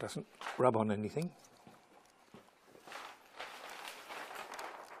scratch, doesn't rub on anything.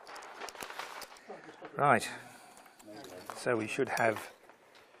 Right, so we should have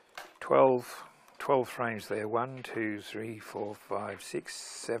 12 frames there. 1, 2, 3, 4, 5, 6,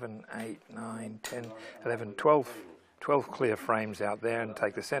 7, 8, 9, 10, 11, 12 clear frames out there, and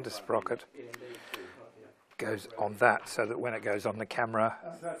take the centre sprocket, goes on that so that when it goes on the camera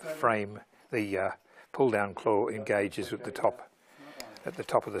frame, the pull down claw engages at the top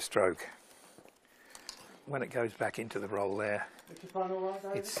of the stroke. When it goes back into the roll there,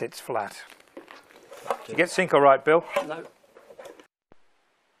 it sits flat. Did you get sync all right, Bill? No.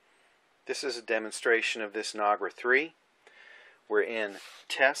 This is a demonstration of this Nagra 3. We're in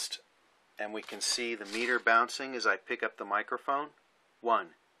test, and we can see the meter bouncing as I pick up the microphone. 1,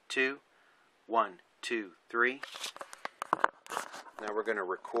 2, 1, 2, 3. Now we're going to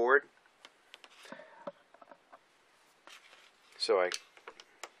record. So I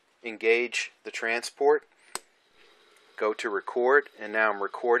engage the transport, go to record, and now I'm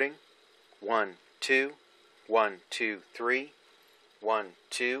recording. 1, 2, 1, 2, 3, 1,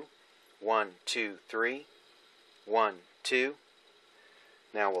 2, 1, 2, 3, 1, 2.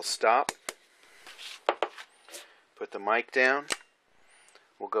 Now we'll stop, put the mic down,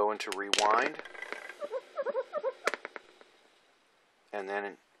 we'll go into rewind, and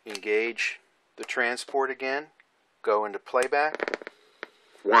then engage the transport again, go into playback.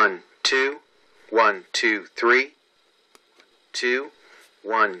 1, 2, 1, 2, 3, 2,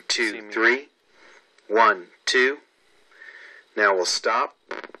 1, 2, 3, 1, 2. Now we'll stop.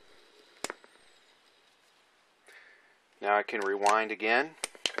 Now I can rewind again.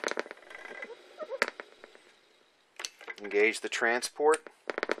 Engage the transport.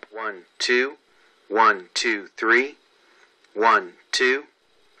 1, 2, 1, 2, 3, 1, 2.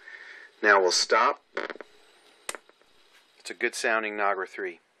 Now we'll stop. It's a good sounding Nagra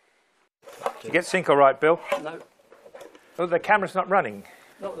 3. Did you get sync all right, Bill? No, Oh, the camera's not running.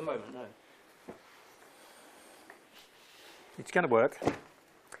 not at the moment, no. It's going to work.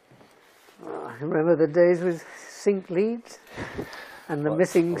 I remember the days with sync leads and the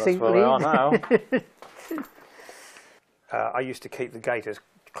missing Well, sync that's where we are lead. now. I used to keep the gate as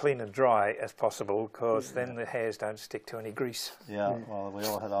clean and dry as possible, because then the hairs don't stick to any grease. Yeah, well, we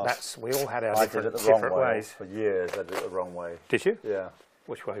all had our... We all had our I did it the wrong different way. ways. For years, I did it the wrong way. Did you? Yeah,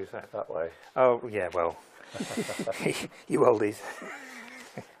 Which way was that? that way. Oh, yeah, well, you oldies.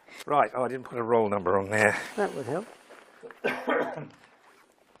 Right, oh, I didn't put a roll number on there. That would help.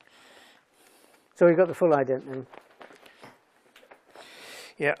 So we've got the full ident then.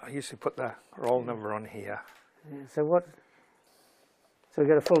 Yeah, I used to put the roll number on here. Yeah, so what? So we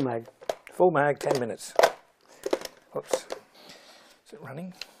got a full mag. Full mag, 10 minutes. Oops. Is it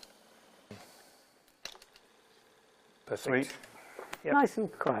running? Perfect. Sweet. Yep. Nice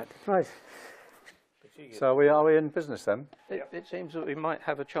and quiet. Right. So are we in business then? It seems that we might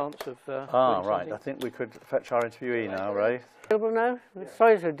have a chance of Ah, doing right. something. I think we could fetch our interviewee now, Ray. Available now?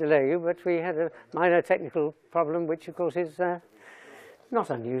 Sorry to delay you, but we had a minor technical problem, which of course is not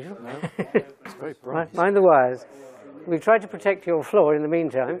unusual. It's very bright. Mind the wires. We tried to protect your floor in the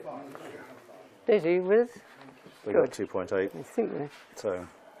meantime. Daisy, with us? We got 2.8, I think we're so...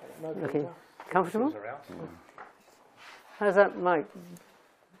 looking comfortable. How's that mic?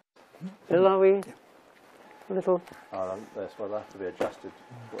 Bill, are we a little? This will have to be adjusted.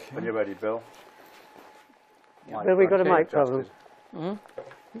 When you're ready, Bill. Well, we've got a mic problem.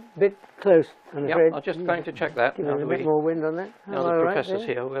 Bit close, I'm Yep, afraid. I'm just going to check that. Give Now it a that bit more wind on that. now Am the I all right professor's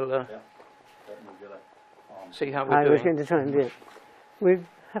there? here, we'll... see how we're I doing. was going to try and do it. We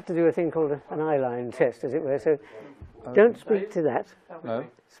have to do a thing called an eye line test, as it were. So don't speak to that. No,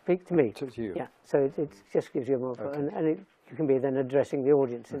 Speak to me. to you. Yeah. So it just gives you a more, and you can be then addressing the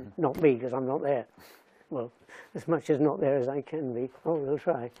audience, and not me because I'm not there. Well, as much as not there as I can be. Oh, we'll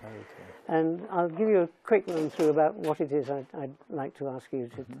try. And I'll give you a quick run through about what it is I'd like to ask you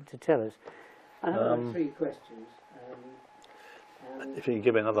to tell us. I have 3 questions. If you can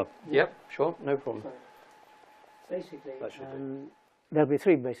give me another. Yep, sure, no problem. Basically, there'll be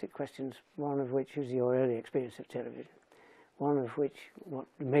 3 basic questions, one of which is your early experience of television, one of which what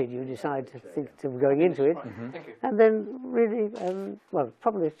made you decide to think of going into it, Thank you. and then really, well,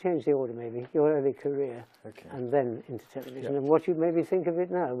 probably change the order maybe, your early career, and then into television, and what you maybe think of it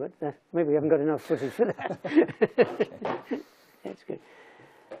now, but maybe we haven't got enough footage for that. That's good.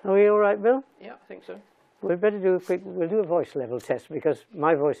 Are we all right, Bill? Yeah, I think so. We'd better do we'll do a voice level test because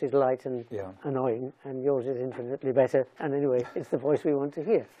my voice is light and annoying and yours is infinitely better, and anyway, it's the voice we want to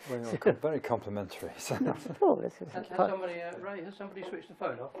hear. Well, you're very complimentary. So. Not at all. Has somebody switched the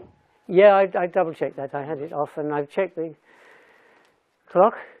phone off? Yeah, I double checked that. I had it off and I've checked the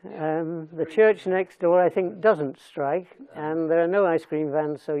clock. The church next door I think doesn't strike, and there are no ice cream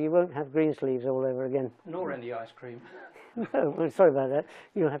vans, so you won't have green sleeves all over again. Nor any ice cream. No, well, sorry about that.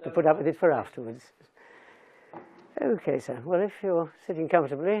 You'll have to put up with it for afterwards. Okay, sir. Well, if you're sitting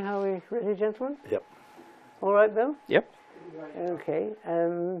comfortably, are we ready, gentlemen? Yep. All right, Bill? Yep. Okay.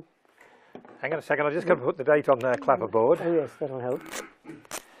 Hang on a second, I've just got to put the date on the clapperboard. Oh, yes, that'll help.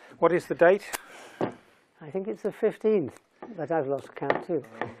 What is the date? I think it's the 15th, but I've lost count too.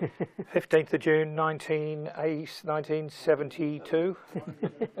 15th of June, 1972.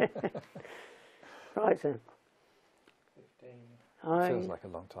 Right, sir. Feels like a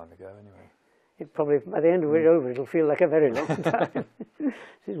long time ago, anyway. It probably, by the end of it over, it'll feel like a very long time. This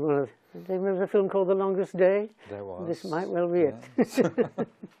is one of. Do you remember a film called The Longest Day? There was. This might well be it.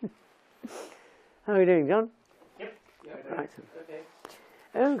 How are you doing, John? Yep. Right.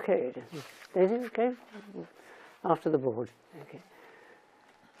 Okay. Daisy, okay? After the board. Okay.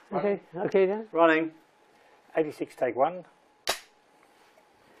 Okay, okay, Dan? Running. 86, take 1.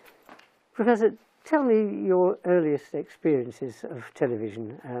 Professor, tell me your earliest experiences of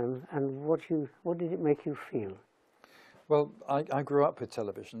television and what did it make you feel? Well, I grew up with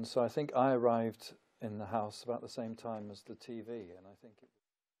television, so I think I arrived in the house about the same time as the TV, and I think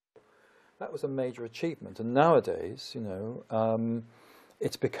that was a major achievement. And nowadays, you know,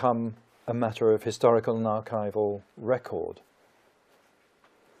 it's become a matter of historical and archival record.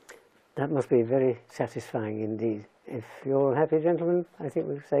 That must be very satisfying indeed. If you're all happy, gentlemen, I think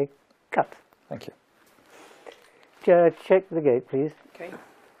we'll say cut. Thank you. Check the gate, please. Okay.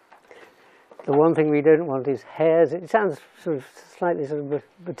 The one thing we don't want is hairs. It sounds sort of slightly sort of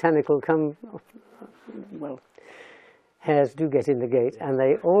botanical. Well, hairs do get in the gate, and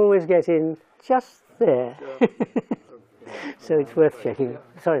they always get in just there. So it's worth checking.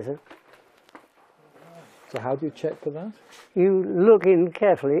 Sorry, sir. So how do you check for that? You look in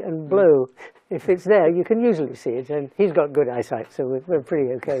carefully and blow. If it's there, you can usually see it, and he's got good eyesight, so we're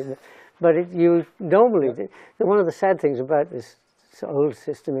pretty okay. But you normally, one of the sad things about this old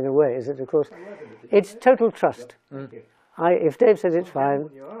system in a way is that, of course, it's total trust. If Dave says it's fine,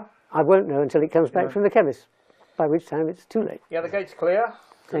 I won't know until it comes back from the chemist, by which time it's too late. Yeah, the gate's clear.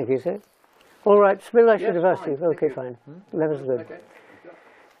 Thank you, sir. All right, Spill, I should have asked you. Okay, fine. Level's good.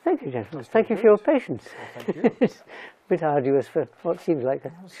 Thank you, gentlemen. Thank you for your patience. Thank you. It's a bit arduous for what seems like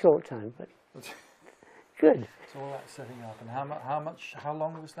a short time, but good. So all that setting up, and how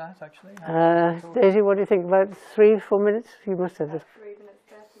long was that actually? Daisy, what do you think? About 3-4 minutes? You must have. 3 minutes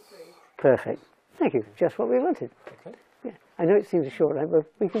 33. Perfect. Thank you. Just what we wanted. Okay. Yeah. I know it seems a short time, but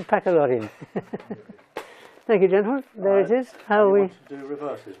we can pack a lot in. Thank you, gentlemen. There it is. How are we? Want to do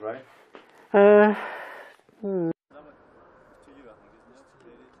reverses, right?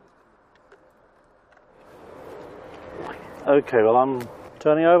 Okay, well I'm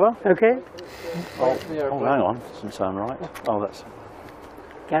turning over. Okay. Oh, hang on, doesn't sound right. Oh, that's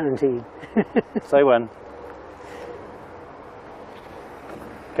Guaranteed. say when.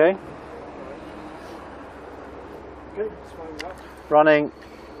 Okay. Running.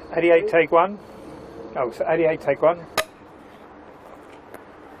 88, take 1. Oh, so 88, take 1.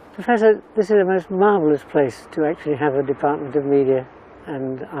 Professor, this is a most marvellous place to actually have a Department of Media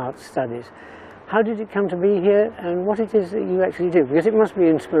and Art Studies. How did it come to be here, and what it is that you actually do? Because it must be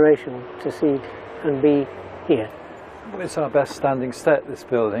inspirational to see and be here. It's our best standing set, this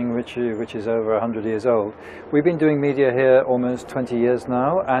building, which is over 100 years old. We've been doing media here almost 20 years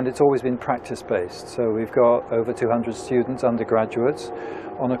now, and it's always been practice-based. So we've got over 200 students, undergraduates,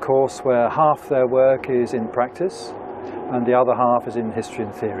 on a course where half their work is in practice, and the other half is in history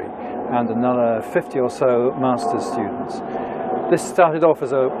and theory, and another 50 or so master's students. This started off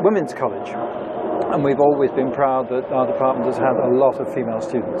as a women's college, and we've always been proud that our department has had a lot of female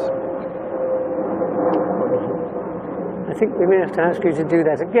students. I think we may have to ask you to do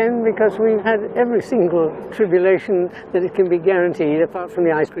that again, because we've had every single tribulation that it can be guaranteed, apart from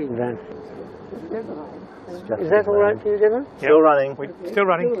the ice cream van. Is that all right for you, Dylan? Yep. Still running. Still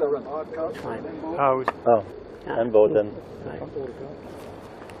running. Fine. Oh, On board then. Right.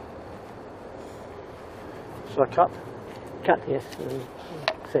 Shall I cut? Cut, yes.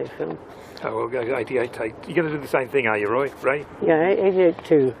 Save film. oh, we'll go 88 take. You're going to do the same thing, are you, Roy? Ray? Yeah,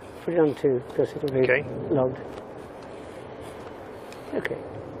 88.2. Put it on 2, because it'll be Okay. logged. Okay.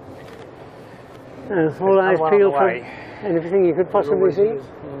 All eyes one on peeled the for way. anything you could possibly see.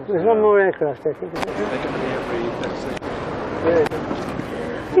 There's one more aircraft, I think.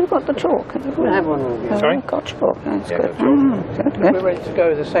 You've got the chalk. We'll have one more. Sorry? I've got chalk. That's Yeah, good. got chalk. Good. We're ready to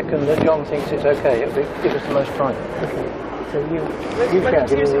go the second that John thinks it's okay. It'll give us the most time. So you Ready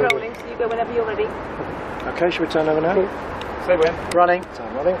to use the rolling, so you go whenever you're ready. Okay, shall we turn over now? Say when. Running. So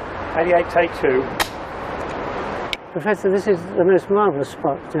I'm running. 88 take 2. Professor, this is the most marvellous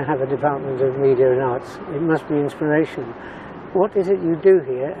spot to have a Department of Media and Arts. It must be inspiration. What is it you do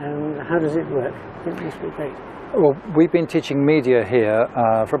here, and how does it work? It must be great. Well, we've been teaching media here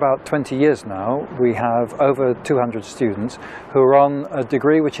for about 20 years now. We have over 200 students who are on a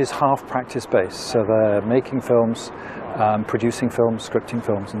degree which is half practice-based. So they're making films, producing films, scripting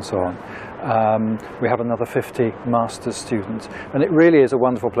films, and so on. We have another 50 master's students. And it really is a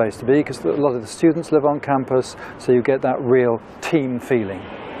wonderful place to be, because a lot of the students live on campus, so you get that real team feeling.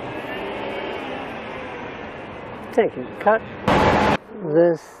 Thank you. Cut.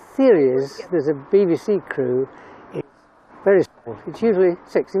 The theory is there's a BBC crew. It's very small. It's usually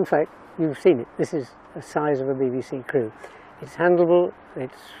 6. In fact, you've seen it. This is the size of a BBC crew. It's handleable.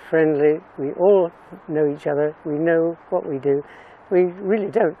 It's friendly. We all know each other. We know what we do. We really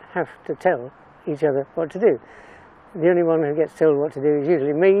don't have to tell each other what to do. The only one who gets told what to do is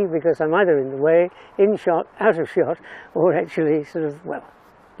usually me, because I'm either in the way, in shot, out of shot, or actually sort of, well,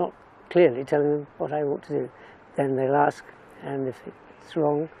 not clearly telling them what I ought to do. Then they'll ask, and if it's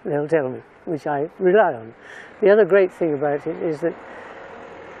wrong, they'll tell me, which I rely on. The other great thing about it is that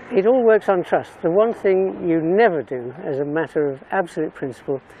it all works on trust. The one thing you never do, as a matter of absolute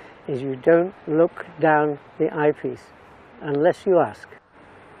principle, is you don't look down the eyepiece unless you ask.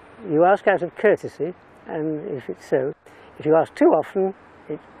 You ask out of courtesy, and if it's so, if you ask too often,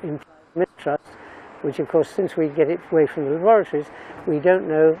 it implies mistrust, which of course, since we get it away from the laboratories, we don't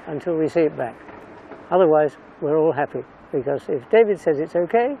know until we see it back. Otherwise, we're all happy, because if David says it's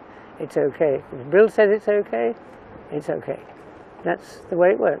okay, it's okay. If Bill says it's okay, it's okay. That's the way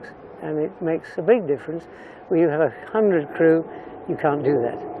it works, and it makes a big difference. When you have 100 crew, you can't do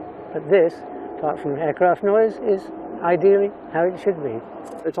that. But this, apart from aircraft noise, is ideally how it should be.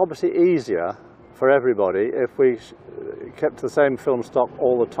 It's obviously easier for everybody if we kept the same film stock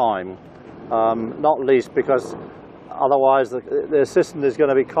all the time, not least because otherwise the assistant is going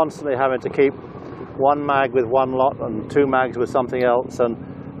to be constantly having to keep one mag with one lot and 2 mags with something else, and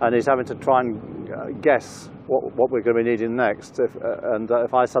he's having to try and guess what we're going to be needing next.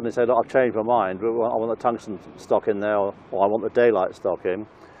 If I suddenly say, look, I've changed my mind, I want the tungsten stock in there, or I want the daylight stock in,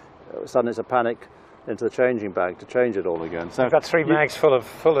 suddenly it's a panic into the changing bag to change it all again. So You've got 3 mags full of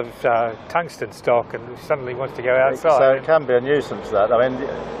tungsten stock, and suddenly wants to go outside. So it can be a nuisance, that. I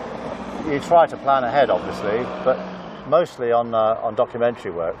mean, you try to plan ahead, obviously, but mostly on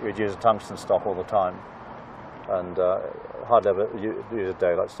documentary work, we'd use a tungsten stock all the time, and hardly ever use a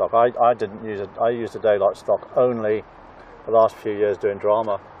daylight stock. I didn't use it. I used a daylight stock only the last few years doing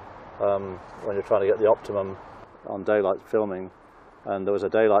drama, when you're trying to get the optimum on daylight filming. And there was a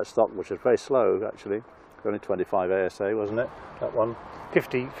daylight stock which was very slow, actually, only 25 ASA, wasn't it? That one.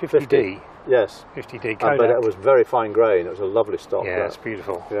 50D. Yes. 50D. But it was very fine grain. It was a lovely stock. Yeah, it's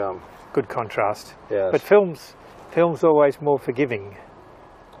beautiful. Yeah. Good contrast. Yes. But film's always more forgiving.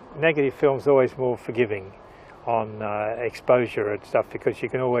 Negative film's always more forgiving on exposure and stuff, because you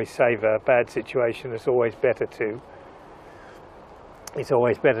can always save a bad situation. It's always better to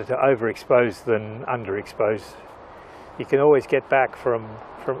overexpose than underexpose. You can always get back from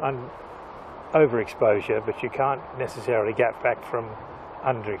overexposure, but you can't necessarily get back from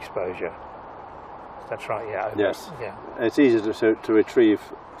underexposure. That's right, yeah. Yes. Yeah. It's easier to retrieve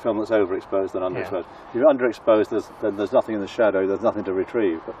film that's overexposed than underexposed. If you're underexposed, then there's nothing in the shadow, there's nothing to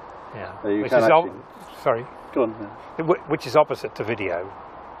retrieve. But yeah. you Which can is actually... Sorry? Go on. Yeah. Which is opposite to video.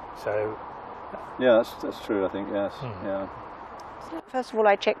 So... Yeah, that's true, I think, yes. Yeah. First of all,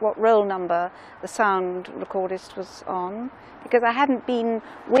 I checked what roll number the sound recordist was on, because I hadn't been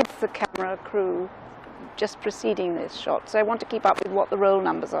with the camera crew just preceding this shot, so I want to keep up with what the roll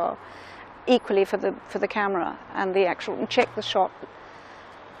numbers are. Equally for the camera and the actual, and check the shot,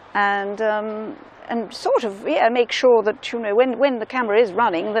 and sort of make sure that, you know, when the camera is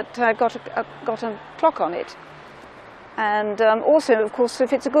running, that I got a clock on it, and also, of course,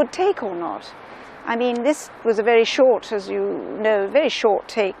 if it's a good take or not. I mean, this was a very short, as you know, very short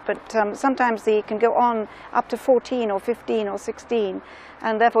take, but sometimes they can go on up to 14 or 15 or 16,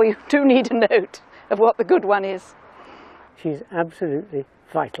 and therefore you do need a note of what the good one is. She's absolutely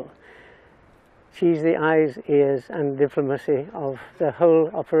vital. She's the eyes, ears and diplomacy of the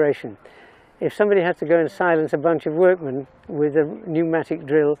whole operation. If somebody has to go and silence a bunch of workmen with a pneumatic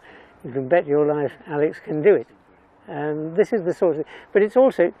drill, you can bet your life Alex can do it. This is the sort of, but it's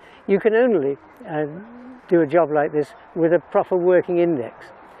also, you can only do a job like this with a proper working index.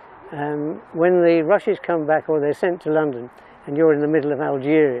 When the rushes come back or they're sent to London and you're in the middle of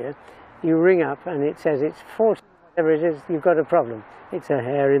Algeria, you ring up and it says it's 40, whatever it is, you've got a problem. It's a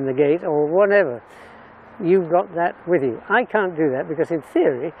hair in the gate or whatever. You've got that with you. I can't do that because in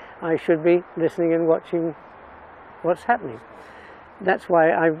theory I should be listening and watching what's happening. That's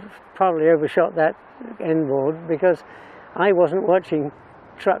why I've probably overshot that end board, because I wasn't watching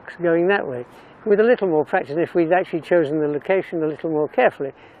trucks going that way. With a little more practice, if we'd actually chosen the location a little more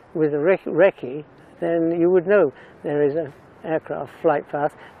carefully with a recce, then you would know there is an aircraft flight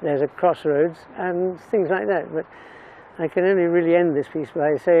path, there's a crossroads and things like that. But I can only really end this piece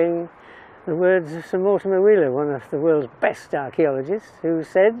by saying the words of Sir Mortimer Wheeler, one of the world's best archaeologists, who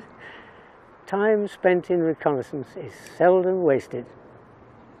said, "Time spent in reconnaissance is seldom wasted."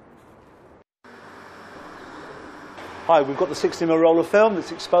 Hi, we've got the 60mm roll of film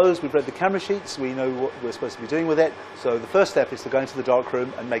that's exposed. We've read the camera sheets. We know what we're supposed to be doing with it. So the first step is to go into the dark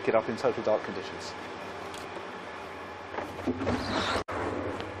room and make it up in total dark conditions.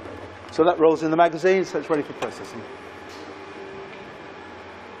 So that rolls in the magazine, so it's ready for processing.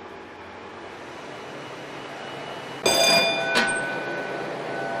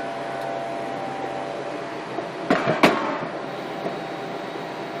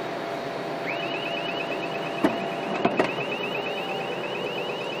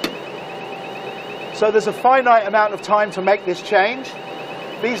 So there's a finite amount of time to make this change.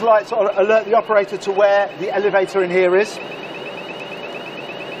 These lights alert the operator to where the elevator in here is.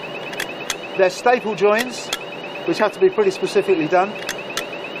 There's staple joins, which have to be pretty specifically done.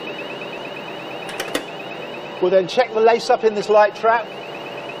 We'll then check the lace up in this light trap.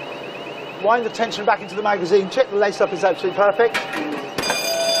 Wind the tension back into the magazine, check the lace up is absolutely perfect.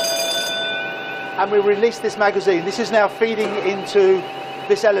 And we release this magazine. This is now feeding into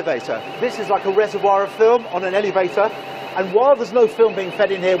this elevator. This is like a reservoir of film on an elevator, and while there's no film being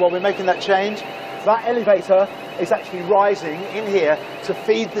fed in here while we're making that change, that elevator is actually rising in here to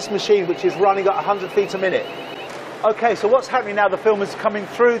feed this machine, which is running at 100 feet a minute. Okay, so what's happening now, the film is coming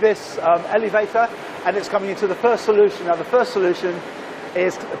through this elevator and it's coming into the first solution. Now the first solution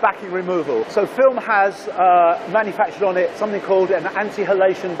is backing removal. So film has manufactured on it something called an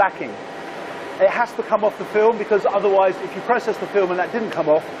anti-halation backing. It has to come off the film, because otherwise, if you process the film and that didn't come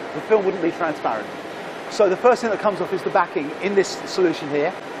off, the film wouldn't be transparent. So the first thing that comes off is the backing in this solution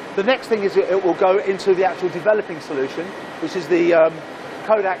here. The next thing is it will go into the actual developing solution, which is the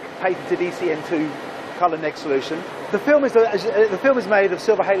Kodak patented ECN2 color neg solution. The film is made of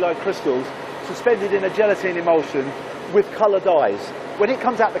silver halide crystals suspended in a gelatin emulsion with color dyes. When it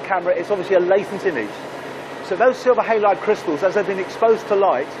comes out the camera, it's obviously a latent image. So those silver halide crystals, as they've been exposed to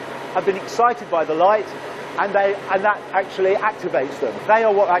light, have been excited by the light, and that actually activates them. They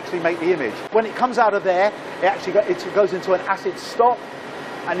are what actually make the image. When it comes out of there, it goes into an acid stop,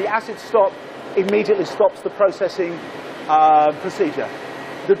 and the acid stop immediately stops the processing procedure,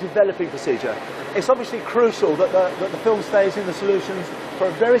 the developing procedure. It's obviously crucial that the film stays in the solutions for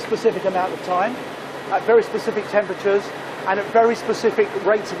a very specific amount of time, at very specific temperatures, and at very specific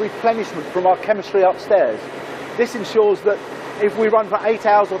rates of replenishment from our chemistry upstairs. This ensures that if we run for 8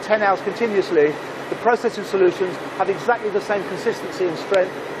 hours or 10 hours continuously, the processing solutions have exactly the same consistency and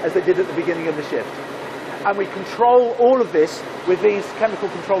strength as they did at the beginning of the shift. And we control all of this with these chemical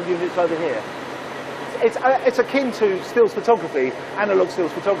control units over here. It's akin to stills photography, analog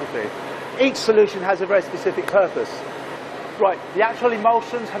stills photography. Each solution has a very specific purpose. Right, the actual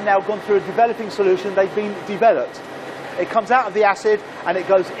emulsions have now gone through a developing solution. They've been developed. It comes out of the acid and it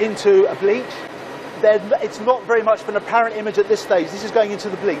goes into a bleach. It's not very much of an apparent image at this stage. This is going into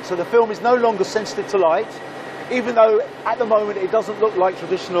the bleach, so the film is no longer sensitive to light, even though at the moment it doesn't look like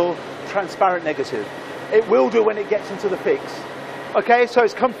traditional transparent negative. It will do when it gets into the fix. Okay, so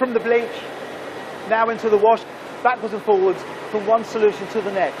it's come from the bleach, now into the wash, backwards and forwards, from one solution to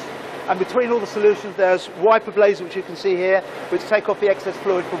the next. And between all the solutions there's wiper blades, which you can see here, which take off the excess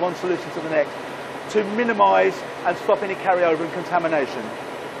fluid from one solution to the next to minimise and stop any carryover and contamination.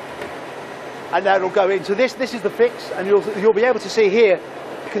 And that'll go into this. This is the fix, and you'll be able to see here,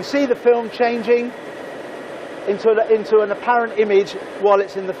 you can see the film changing into an apparent image while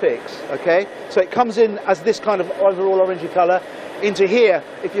it's in the fix, okay? So it comes in as this kind of overall orangey colour into here.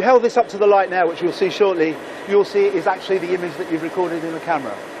 If you held this up to the light now, which you'll see shortly, you'll see it is actually the image that you've recorded in the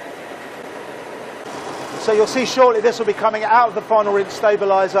camera. So you'll see shortly this will be coming out of the final rinse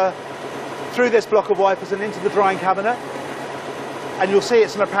stabiliser through this block of wipers and into the drying cabinet. And you'll see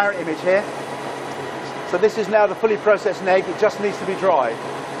it's an apparent image here. So this is now the fully processed neg, it just needs to be dried.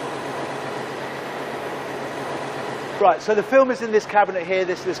 Right, so the film is in this cabinet here,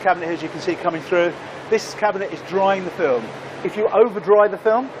 this cabinet here as you can see coming through. This cabinet is drying the film. If you over dry the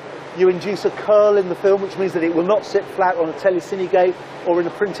film, you induce a curl in the film, which means that it will not sit flat on a telecine gate or in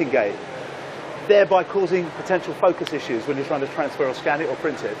a printing gate, thereby causing potential focus issues when you're trying to transfer or scan it or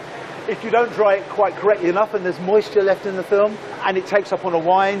print it. If you don't dry it quite correctly enough and there's moisture left in the film and it takes up on a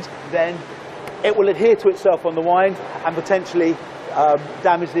wind, then it will adhere to itself on the wind and potentially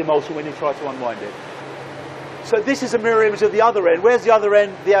damage the emulsion when you try to unwind it. So this is a mirror image of the other end. Where's the other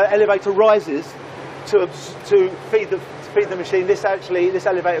end? The elevator rises to feed the machine. This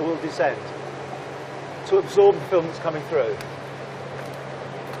elevator will descend to absorb the film that's coming through.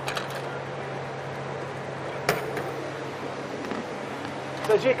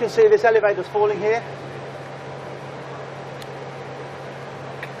 So as you can see, this elevator's falling here.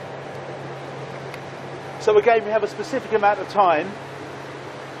 So again, we have a specific amount of time.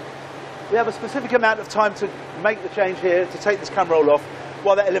 We have a specific amount of time to make the change here, to take this cam roll off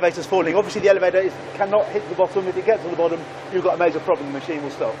while that elevator's falling. Obviously the elevator cannot hit the bottom. If it gets to the bottom, you've got a major problem, the machine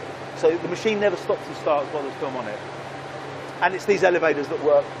will stop. So the machine never stops and starts while there's film on it. And it's these elevators that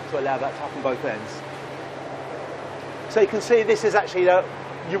work to allow that to happen both ends. So you can see this is actually,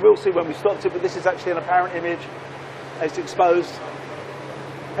 you will see when we stopped it, but this is actually an apparent image. It's exposed.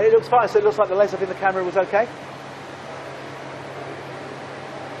 And it looks fine, so it looks like the laser in the camera was okay.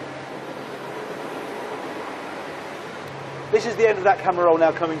 This is the end of that camera roll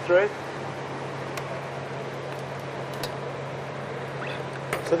now coming through.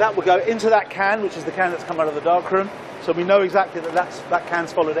 So that will go into that can, which is the can that's come out of the darkroom. So we know exactly that that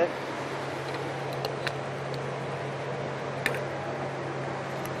can's followed it.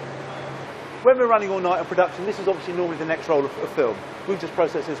 When we're running all night on production, this is obviously normally the next roll of film. We've just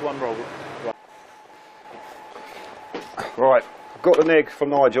processed this one roll. Right, I've got the neg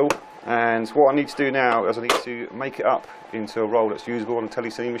from Nigel, and what I need to do now is I need to make it up into a roll that's usable on a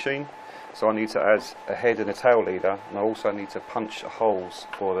telecine machine. So I need to add a head and a tail leader, and I also need to punch holes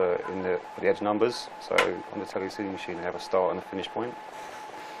for the edge numbers. So on the telecine machine I have a start and a finish point.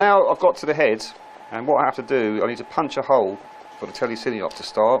 Now I've got to the head, and what I have to do, I need to punch a hole for the telecine up to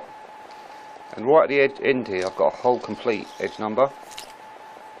start. And right at the end here, I've got a whole complete edge number.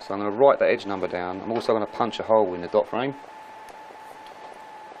 So I'm going to write that edge number down. I'm also going to punch a hole in the dot frame.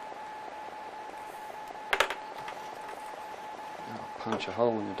 I'll punch a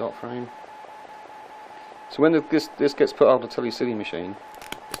hole in the dot frame. So when this gets put on the telecine machine,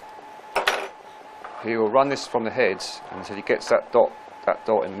 he will run this from the head until he gets that dot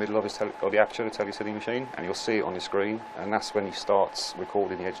in the middle of the aperture of the telecine machine, and you'll see it on the screen. And that's when he starts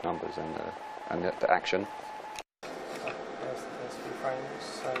recording the edge numbers and the action. There's the first few frames,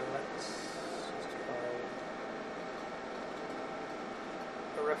 so let's just find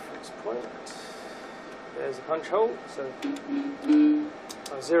a reference point. There's a punch hole, so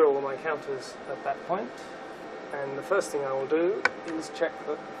I zero all my counters at that point, and the first thing I will do is check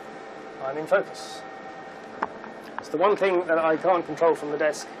that I'm in focus. So the one thing that I can't control from the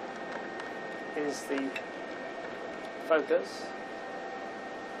desk is the focus.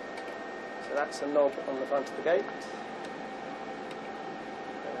 So that's a knob on the front of the gate.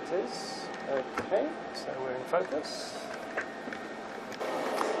 There it is. Okay, so we're in focus.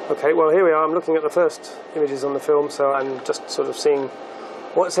 Okay, well here we are. I'm looking at the first images on the film, so I'm just sort of seeing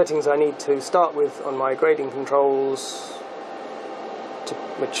what settings I need to start with on my grading controls,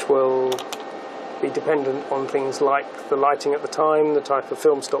 which will be dependent on things like the lighting at the time, the type of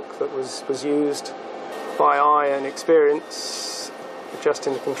film stock that was used. by eye and experience,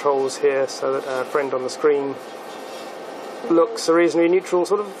 adjusting the controls here so that our friend on the screen looks a reasonably neutral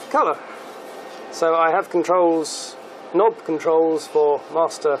sort of colour. So I have controls, knob controls for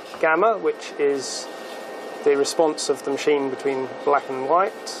master gamma, which is the response of the machine between black and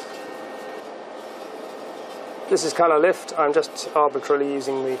white. This is colour lift. I'm just arbitrarily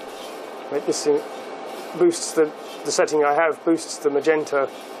using this boosts the setting I have boosts the magenta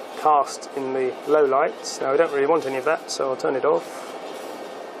cast in the low lights. Now I don't really want any of that, so I'll turn it off.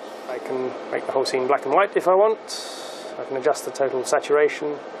 I can make the whole scene black and white if I want. I can adjust the total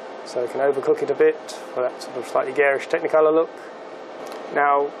saturation, so I can overcook it a bit for that sort of slightly garish Technicolor look.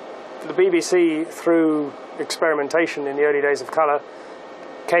 Now, the BBC, through experimentation in the early days of colour,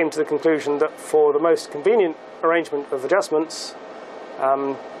 came to the conclusion that for the most convenient arrangement of adjustments,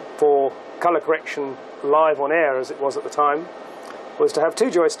 for colour correction live on air as it was at the time, was to have two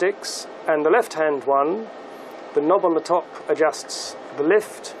joysticks, and the left-hand one, the knob on the top adjusts the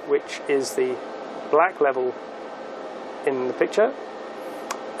lift, which is the black level in the picture,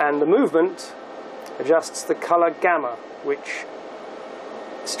 and the movement adjusts the colour gamma, which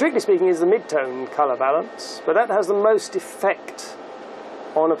strictly speaking is the mid-tone colour balance, but that has the most effect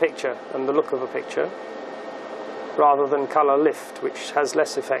on a picture and the look of a picture, rather than colour lift, which has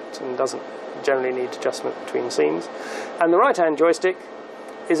less effect and doesn't generally need adjustment between scenes. And the right-hand joystick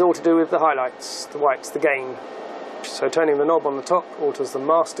is all to do with the highlights, the whites, the gain. So turning the knob on the top alters the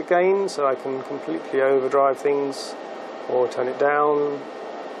master gain, so I can completely overdrive things or turn it down,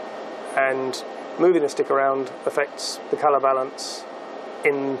 and moving the stick around affects the colour balance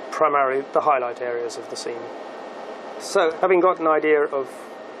in primarily the highlight areas of the scene. So, having got an idea of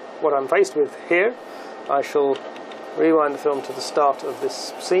what I'm faced with here, I shall rewind the film to the start of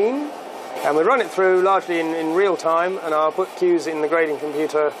this scene, and we'll run it through largely in real time, and I'll put cues in the grading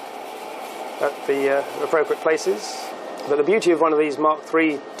computer at the appropriate places. But the beauty of one of these Mark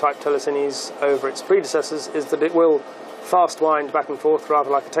III type telecines over its predecessors is that it will fast wind back and forth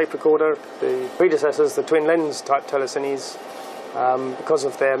rather like a tape recorder. The predecessors, the twin lens type telecines, because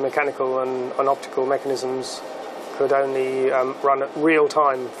of their mechanical and optical mechanisms, could only run at real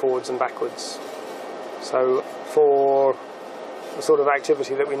time forwards and backwards. So for the sort of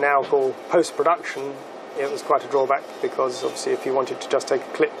activity that we now call post-production, it was quite a drawback, because obviously if you wanted to just take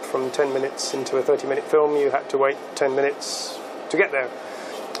a clip from 10 minutes into a 30-minute film, you had to wait 10 minutes to get there.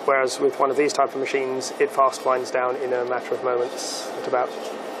 Whereas with one of these type of machines, it fast winds down in a matter of moments at about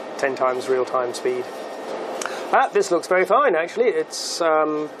 10 times real-time speed. This looks very fine, actually. It's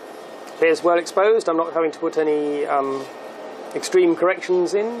well exposed. I'm not having to put any extreme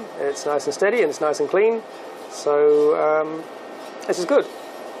corrections in. It's nice and steady, and it's nice and clean. So this is good.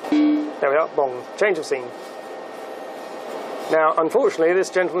 There we are, bong, change of scene. Now, unfortunately, this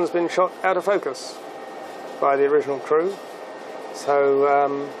gentleman's been shot out of focus by the original crew. So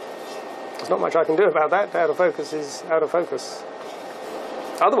there's not much I can do about that. Out of focus is out of focus.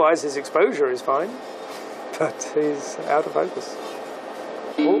 Otherwise, his exposure is fine, but he's out of focus.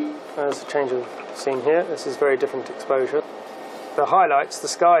 Oh, there's a change of scene here. This is very different exposure. The highlights, the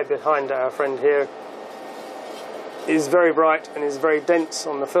sky behind our friend here, is very bright and is very dense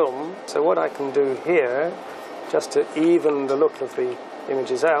on the film. So what I can do here, just to even the look of the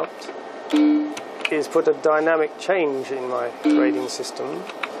images out, is put a dynamic change in my grading system.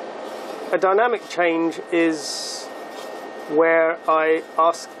 A dynamic change is where I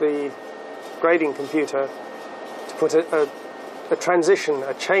ask the grading computer to put a transition,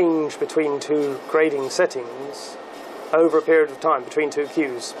 a change between two grading settings over a period of time, between two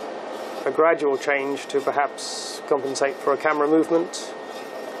cues. A gradual change to perhaps compensate for a camera movement,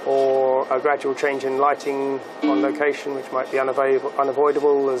 or a gradual change in lighting on location, which might be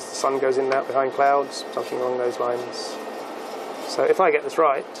unavoidable as the sun goes in and out behind clouds, something along those lines. So if I get this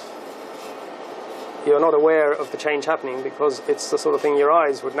right, you're not aware of the change happening, because it's the sort of thing your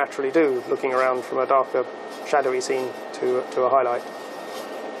eyes would naturally do, looking around from a darker, shadowy scene to a highlight.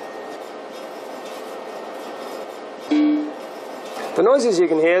 The noises you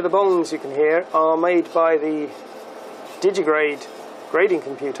can hear, the bongs you can hear, are made by the Digigrade grading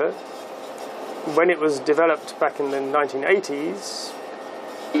computer. When it was developed back in the 1980s,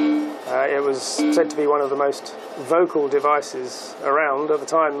 it was said to be one of the most vocal devices around. At the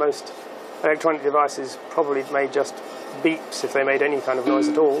time, most electronic devices probably made just beeps if they made any kind of noise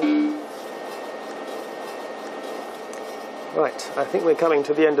at all. Right, I think we're coming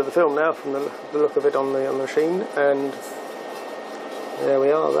to the end of the film now from the look of it on the machine, and there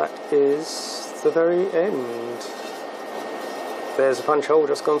we are, that is the very end. There's a punch hole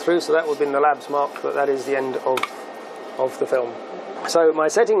just gone through, so that would have been the lab's mark that is the end of the film. So my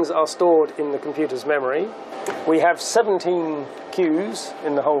settings are stored in the computer's memory. We have 17 cues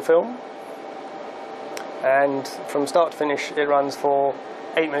in the whole film, and from start to finish it runs for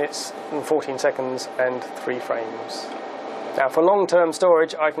 8 minutes and 14 seconds and 3 frames. Now for long-term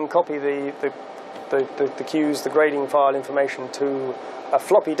storage I can copy the cues, the grading file information to a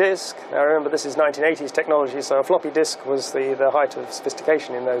floppy disk. Now remember, this is 1980s technology, so a floppy disk was the height of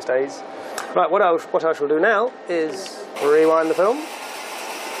sophistication in those days. Right, what I shall do now is rewind the film.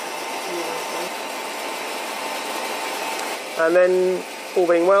 And then, all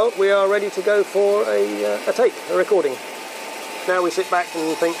being well, we are ready to go for a take, a recording. Now we sit back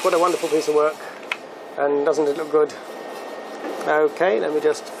and think, what a wonderful piece of work, and doesn't it look good? Okay, let me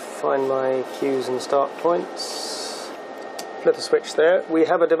just find my cues and start points. Flip the switch there. We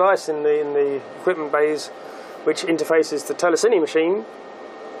have a device in the equipment bays which interfaces the telecine machine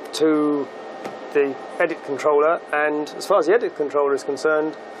to the edit controller, and as far as the edit controller is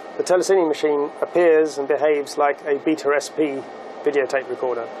concerned, the telecine machine appears and behaves like a Beta SP videotape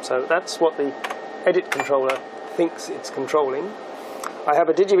recorder. So that's what the edit controller thinks it's controlling. I have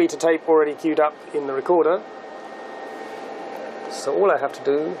a digibeta tape already queued up in the recorder, so all I have to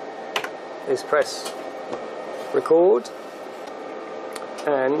do is press record,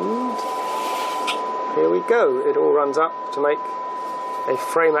 and here we go. It all runs up to make a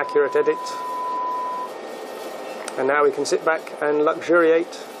frame accurate edit, and now we can sit back and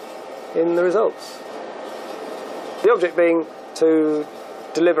luxuriate in the results. The object being to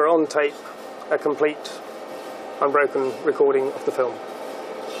deliver on tape a complete unbroken recording of the film.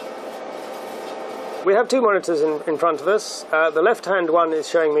 We have 2 monitors in front of us. The left hand one is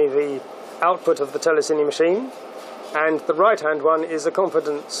showing me the output of the telecine machine, and the right hand one is a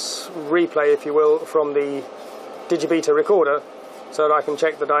confidence replay, if you will, from the digibeta recorder, so that I can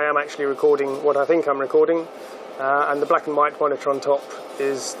check that I am actually recording what I think I'm recording. And the black and white monitor on top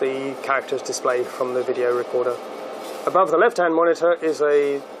is the characters display from the video recorder. Above the left hand monitor is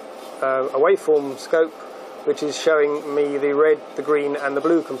a waveform scope which is showing me the red, the green and the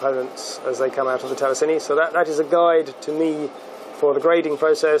blue components as they come out of the telecine. So that is a guide to me for the grading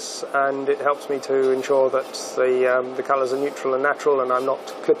process, and it helps me to ensure that the colours are neutral and natural and I'm not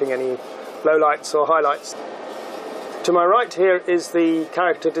clipping any lowlights or highlights. To my right here is the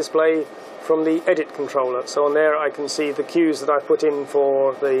character display from the edit controller. So on there I can see the cues that I've put in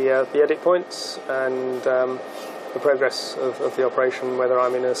for the edit points and the progress of the operation, whether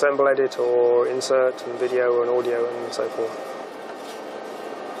I'm in assemble edit or insert and video and audio and so forth.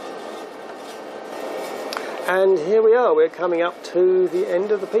 And here we are, we're coming up to the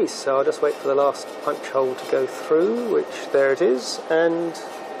end of the piece, so I'll just wait for the last punch hole to go through, which there it is, and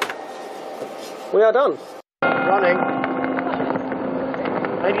we are done. Running.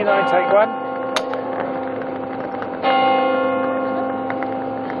 89, take 1.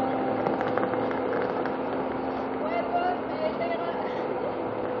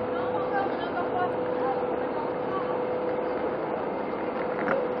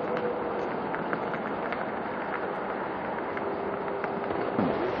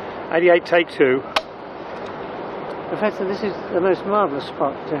 Take 2. Professor, this is the most marvellous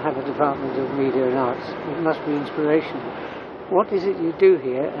spot to have a department of media and arts. It must be inspirational. What is it you do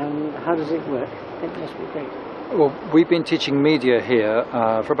here and how does it work? It must be great. Well, we've been teaching media here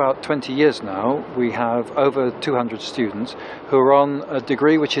for about 20 years now. We have over 200 students who are on a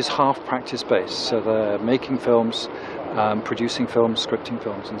degree which is half practice-based. So they're making films, producing films, scripting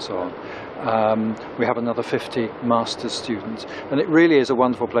films and so on. We have another 50 master's students, and it really is a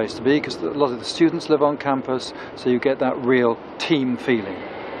wonderful place to be because a lot of the students live on campus, so you get that real team feeling.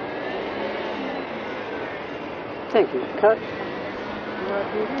 Thank you. Cut.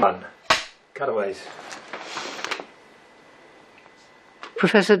 Fun. Cutaways.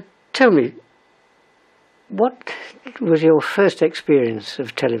 Professor, tell me, what was your first experience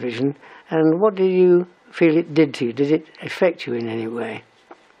of television and what did you feel it did to you? Did it affect you in any way?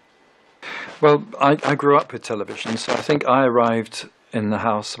 Well, I grew up with television, so I think I arrived in the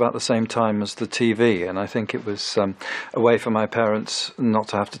house about the same time as the TV, and I think it was a way for my parents not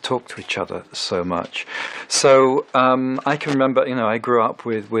to have to talk to each other so much. So I can remember, you know, I grew up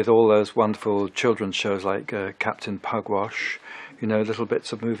with all those wonderful children's shows like Captain Pugwash, you know, little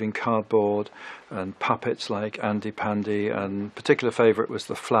bits of moving cardboard and puppets like Andy Pandy, and particular favourite was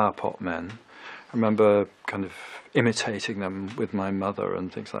the Flower Pot Men. I remember kind of imitating them with my mother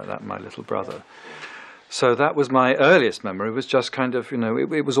and things like that, my little brother. So that was my earliest memory, was just kind of, you know,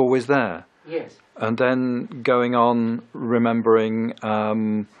 it was always there. Yes. And then going on, remembering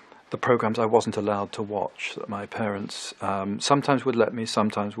the programmes I wasn't allowed to watch, that my parents sometimes would let me,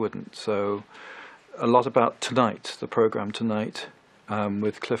 sometimes wouldn't. So a lot about Tonight, the programme Tonight,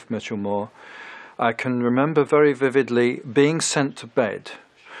 with Cliff Mitchell-Moore. I can remember very vividly being sent to bed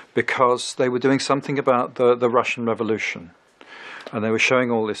because they were doing something about the Russian Revolution. And they were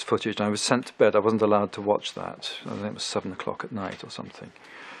showing all this footage, and I was sent to bed. I wasn't allowed to watch that. I think it was 7 o'clock at night or something.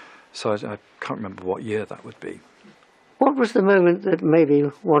 So I can't remember what year that would be. What was the moment that maybe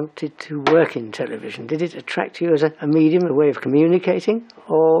you wanted to work in television? Did it attract you as a medium, a way of communicating,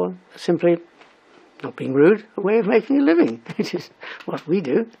 or simply, not being rude, a way of making a living, which is what we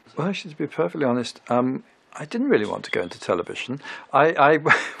do? Well, actually, to be perfectly honest, I didn't really want to go into television. I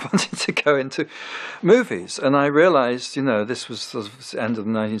wanted to go into movies, and I realised, you know, this was the end of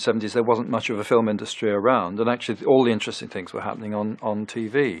the 1970s. There wasn't much of a film industry around, and actually all the interesting things were happening on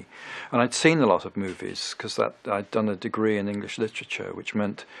TV. And I'd seen a lot of movies because I'd done a degree in English literature, which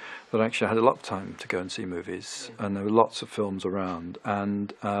meant that actually I had a lot of time to go and see movies, and there were lots of films around,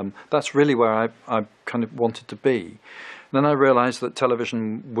 and that's really where I kind of wanted to be. And then I realised that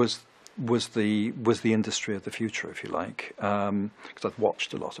television was the industry of the future, if you like, because I'd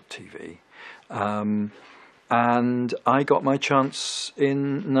watched a lot of TV. And I got my chance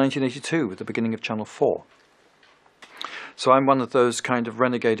in 1982 with the beginning of Channel 4. So I'm one of those kind of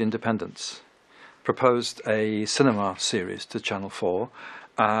renegade independents. Proposed a cinema series to Channel 4,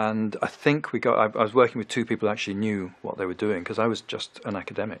 and I think I was working with two people who actually knew what they were doing, because I was just an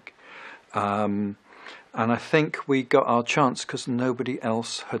academic. And I think we got our chance because nobody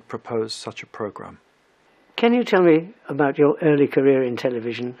else had proposed such a programme. Can you tell me about your early career in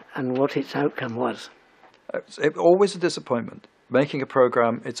television and what its outcome was? It's always a disappointment. Making a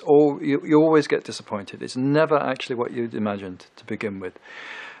programme, you always get disappointed. It's never actually what you'd imagined to begin with.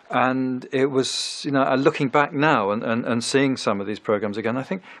 And it was, you know, looking back now and seeing some of these programmes again, I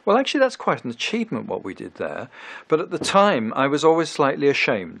think, well, actually that's quite an achievement what we did there. But at the time, I was always slightly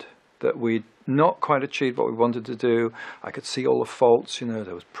ashamed that we'd not quite achieved what we wanted to do. I could see all the faults, you know,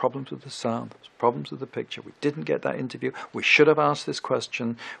 there was problems with the sound, there was problems with the picture, we didn't get that interview, we should have asked this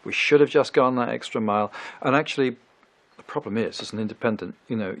question, we should have just gone that extra mile. And actually, the problem is, as an independent,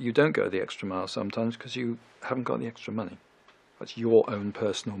 you know, you don't go the extra mile sometimes because you haven't got the extra money. That's your own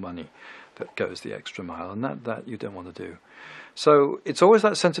personal money that goes the extra mile, and that you don't want to do. So it's always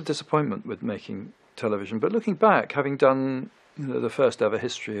that sense of disappointment with making television. But looking back, having done, you know, the first ever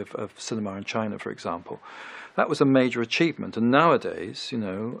history of cinema in China, for example, that was a major achievement. And nowadays, you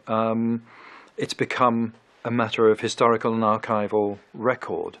know, it's become a matter of historical and archival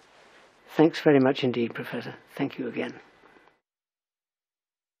record. Thanks very much indeed, Professor. Thank you again.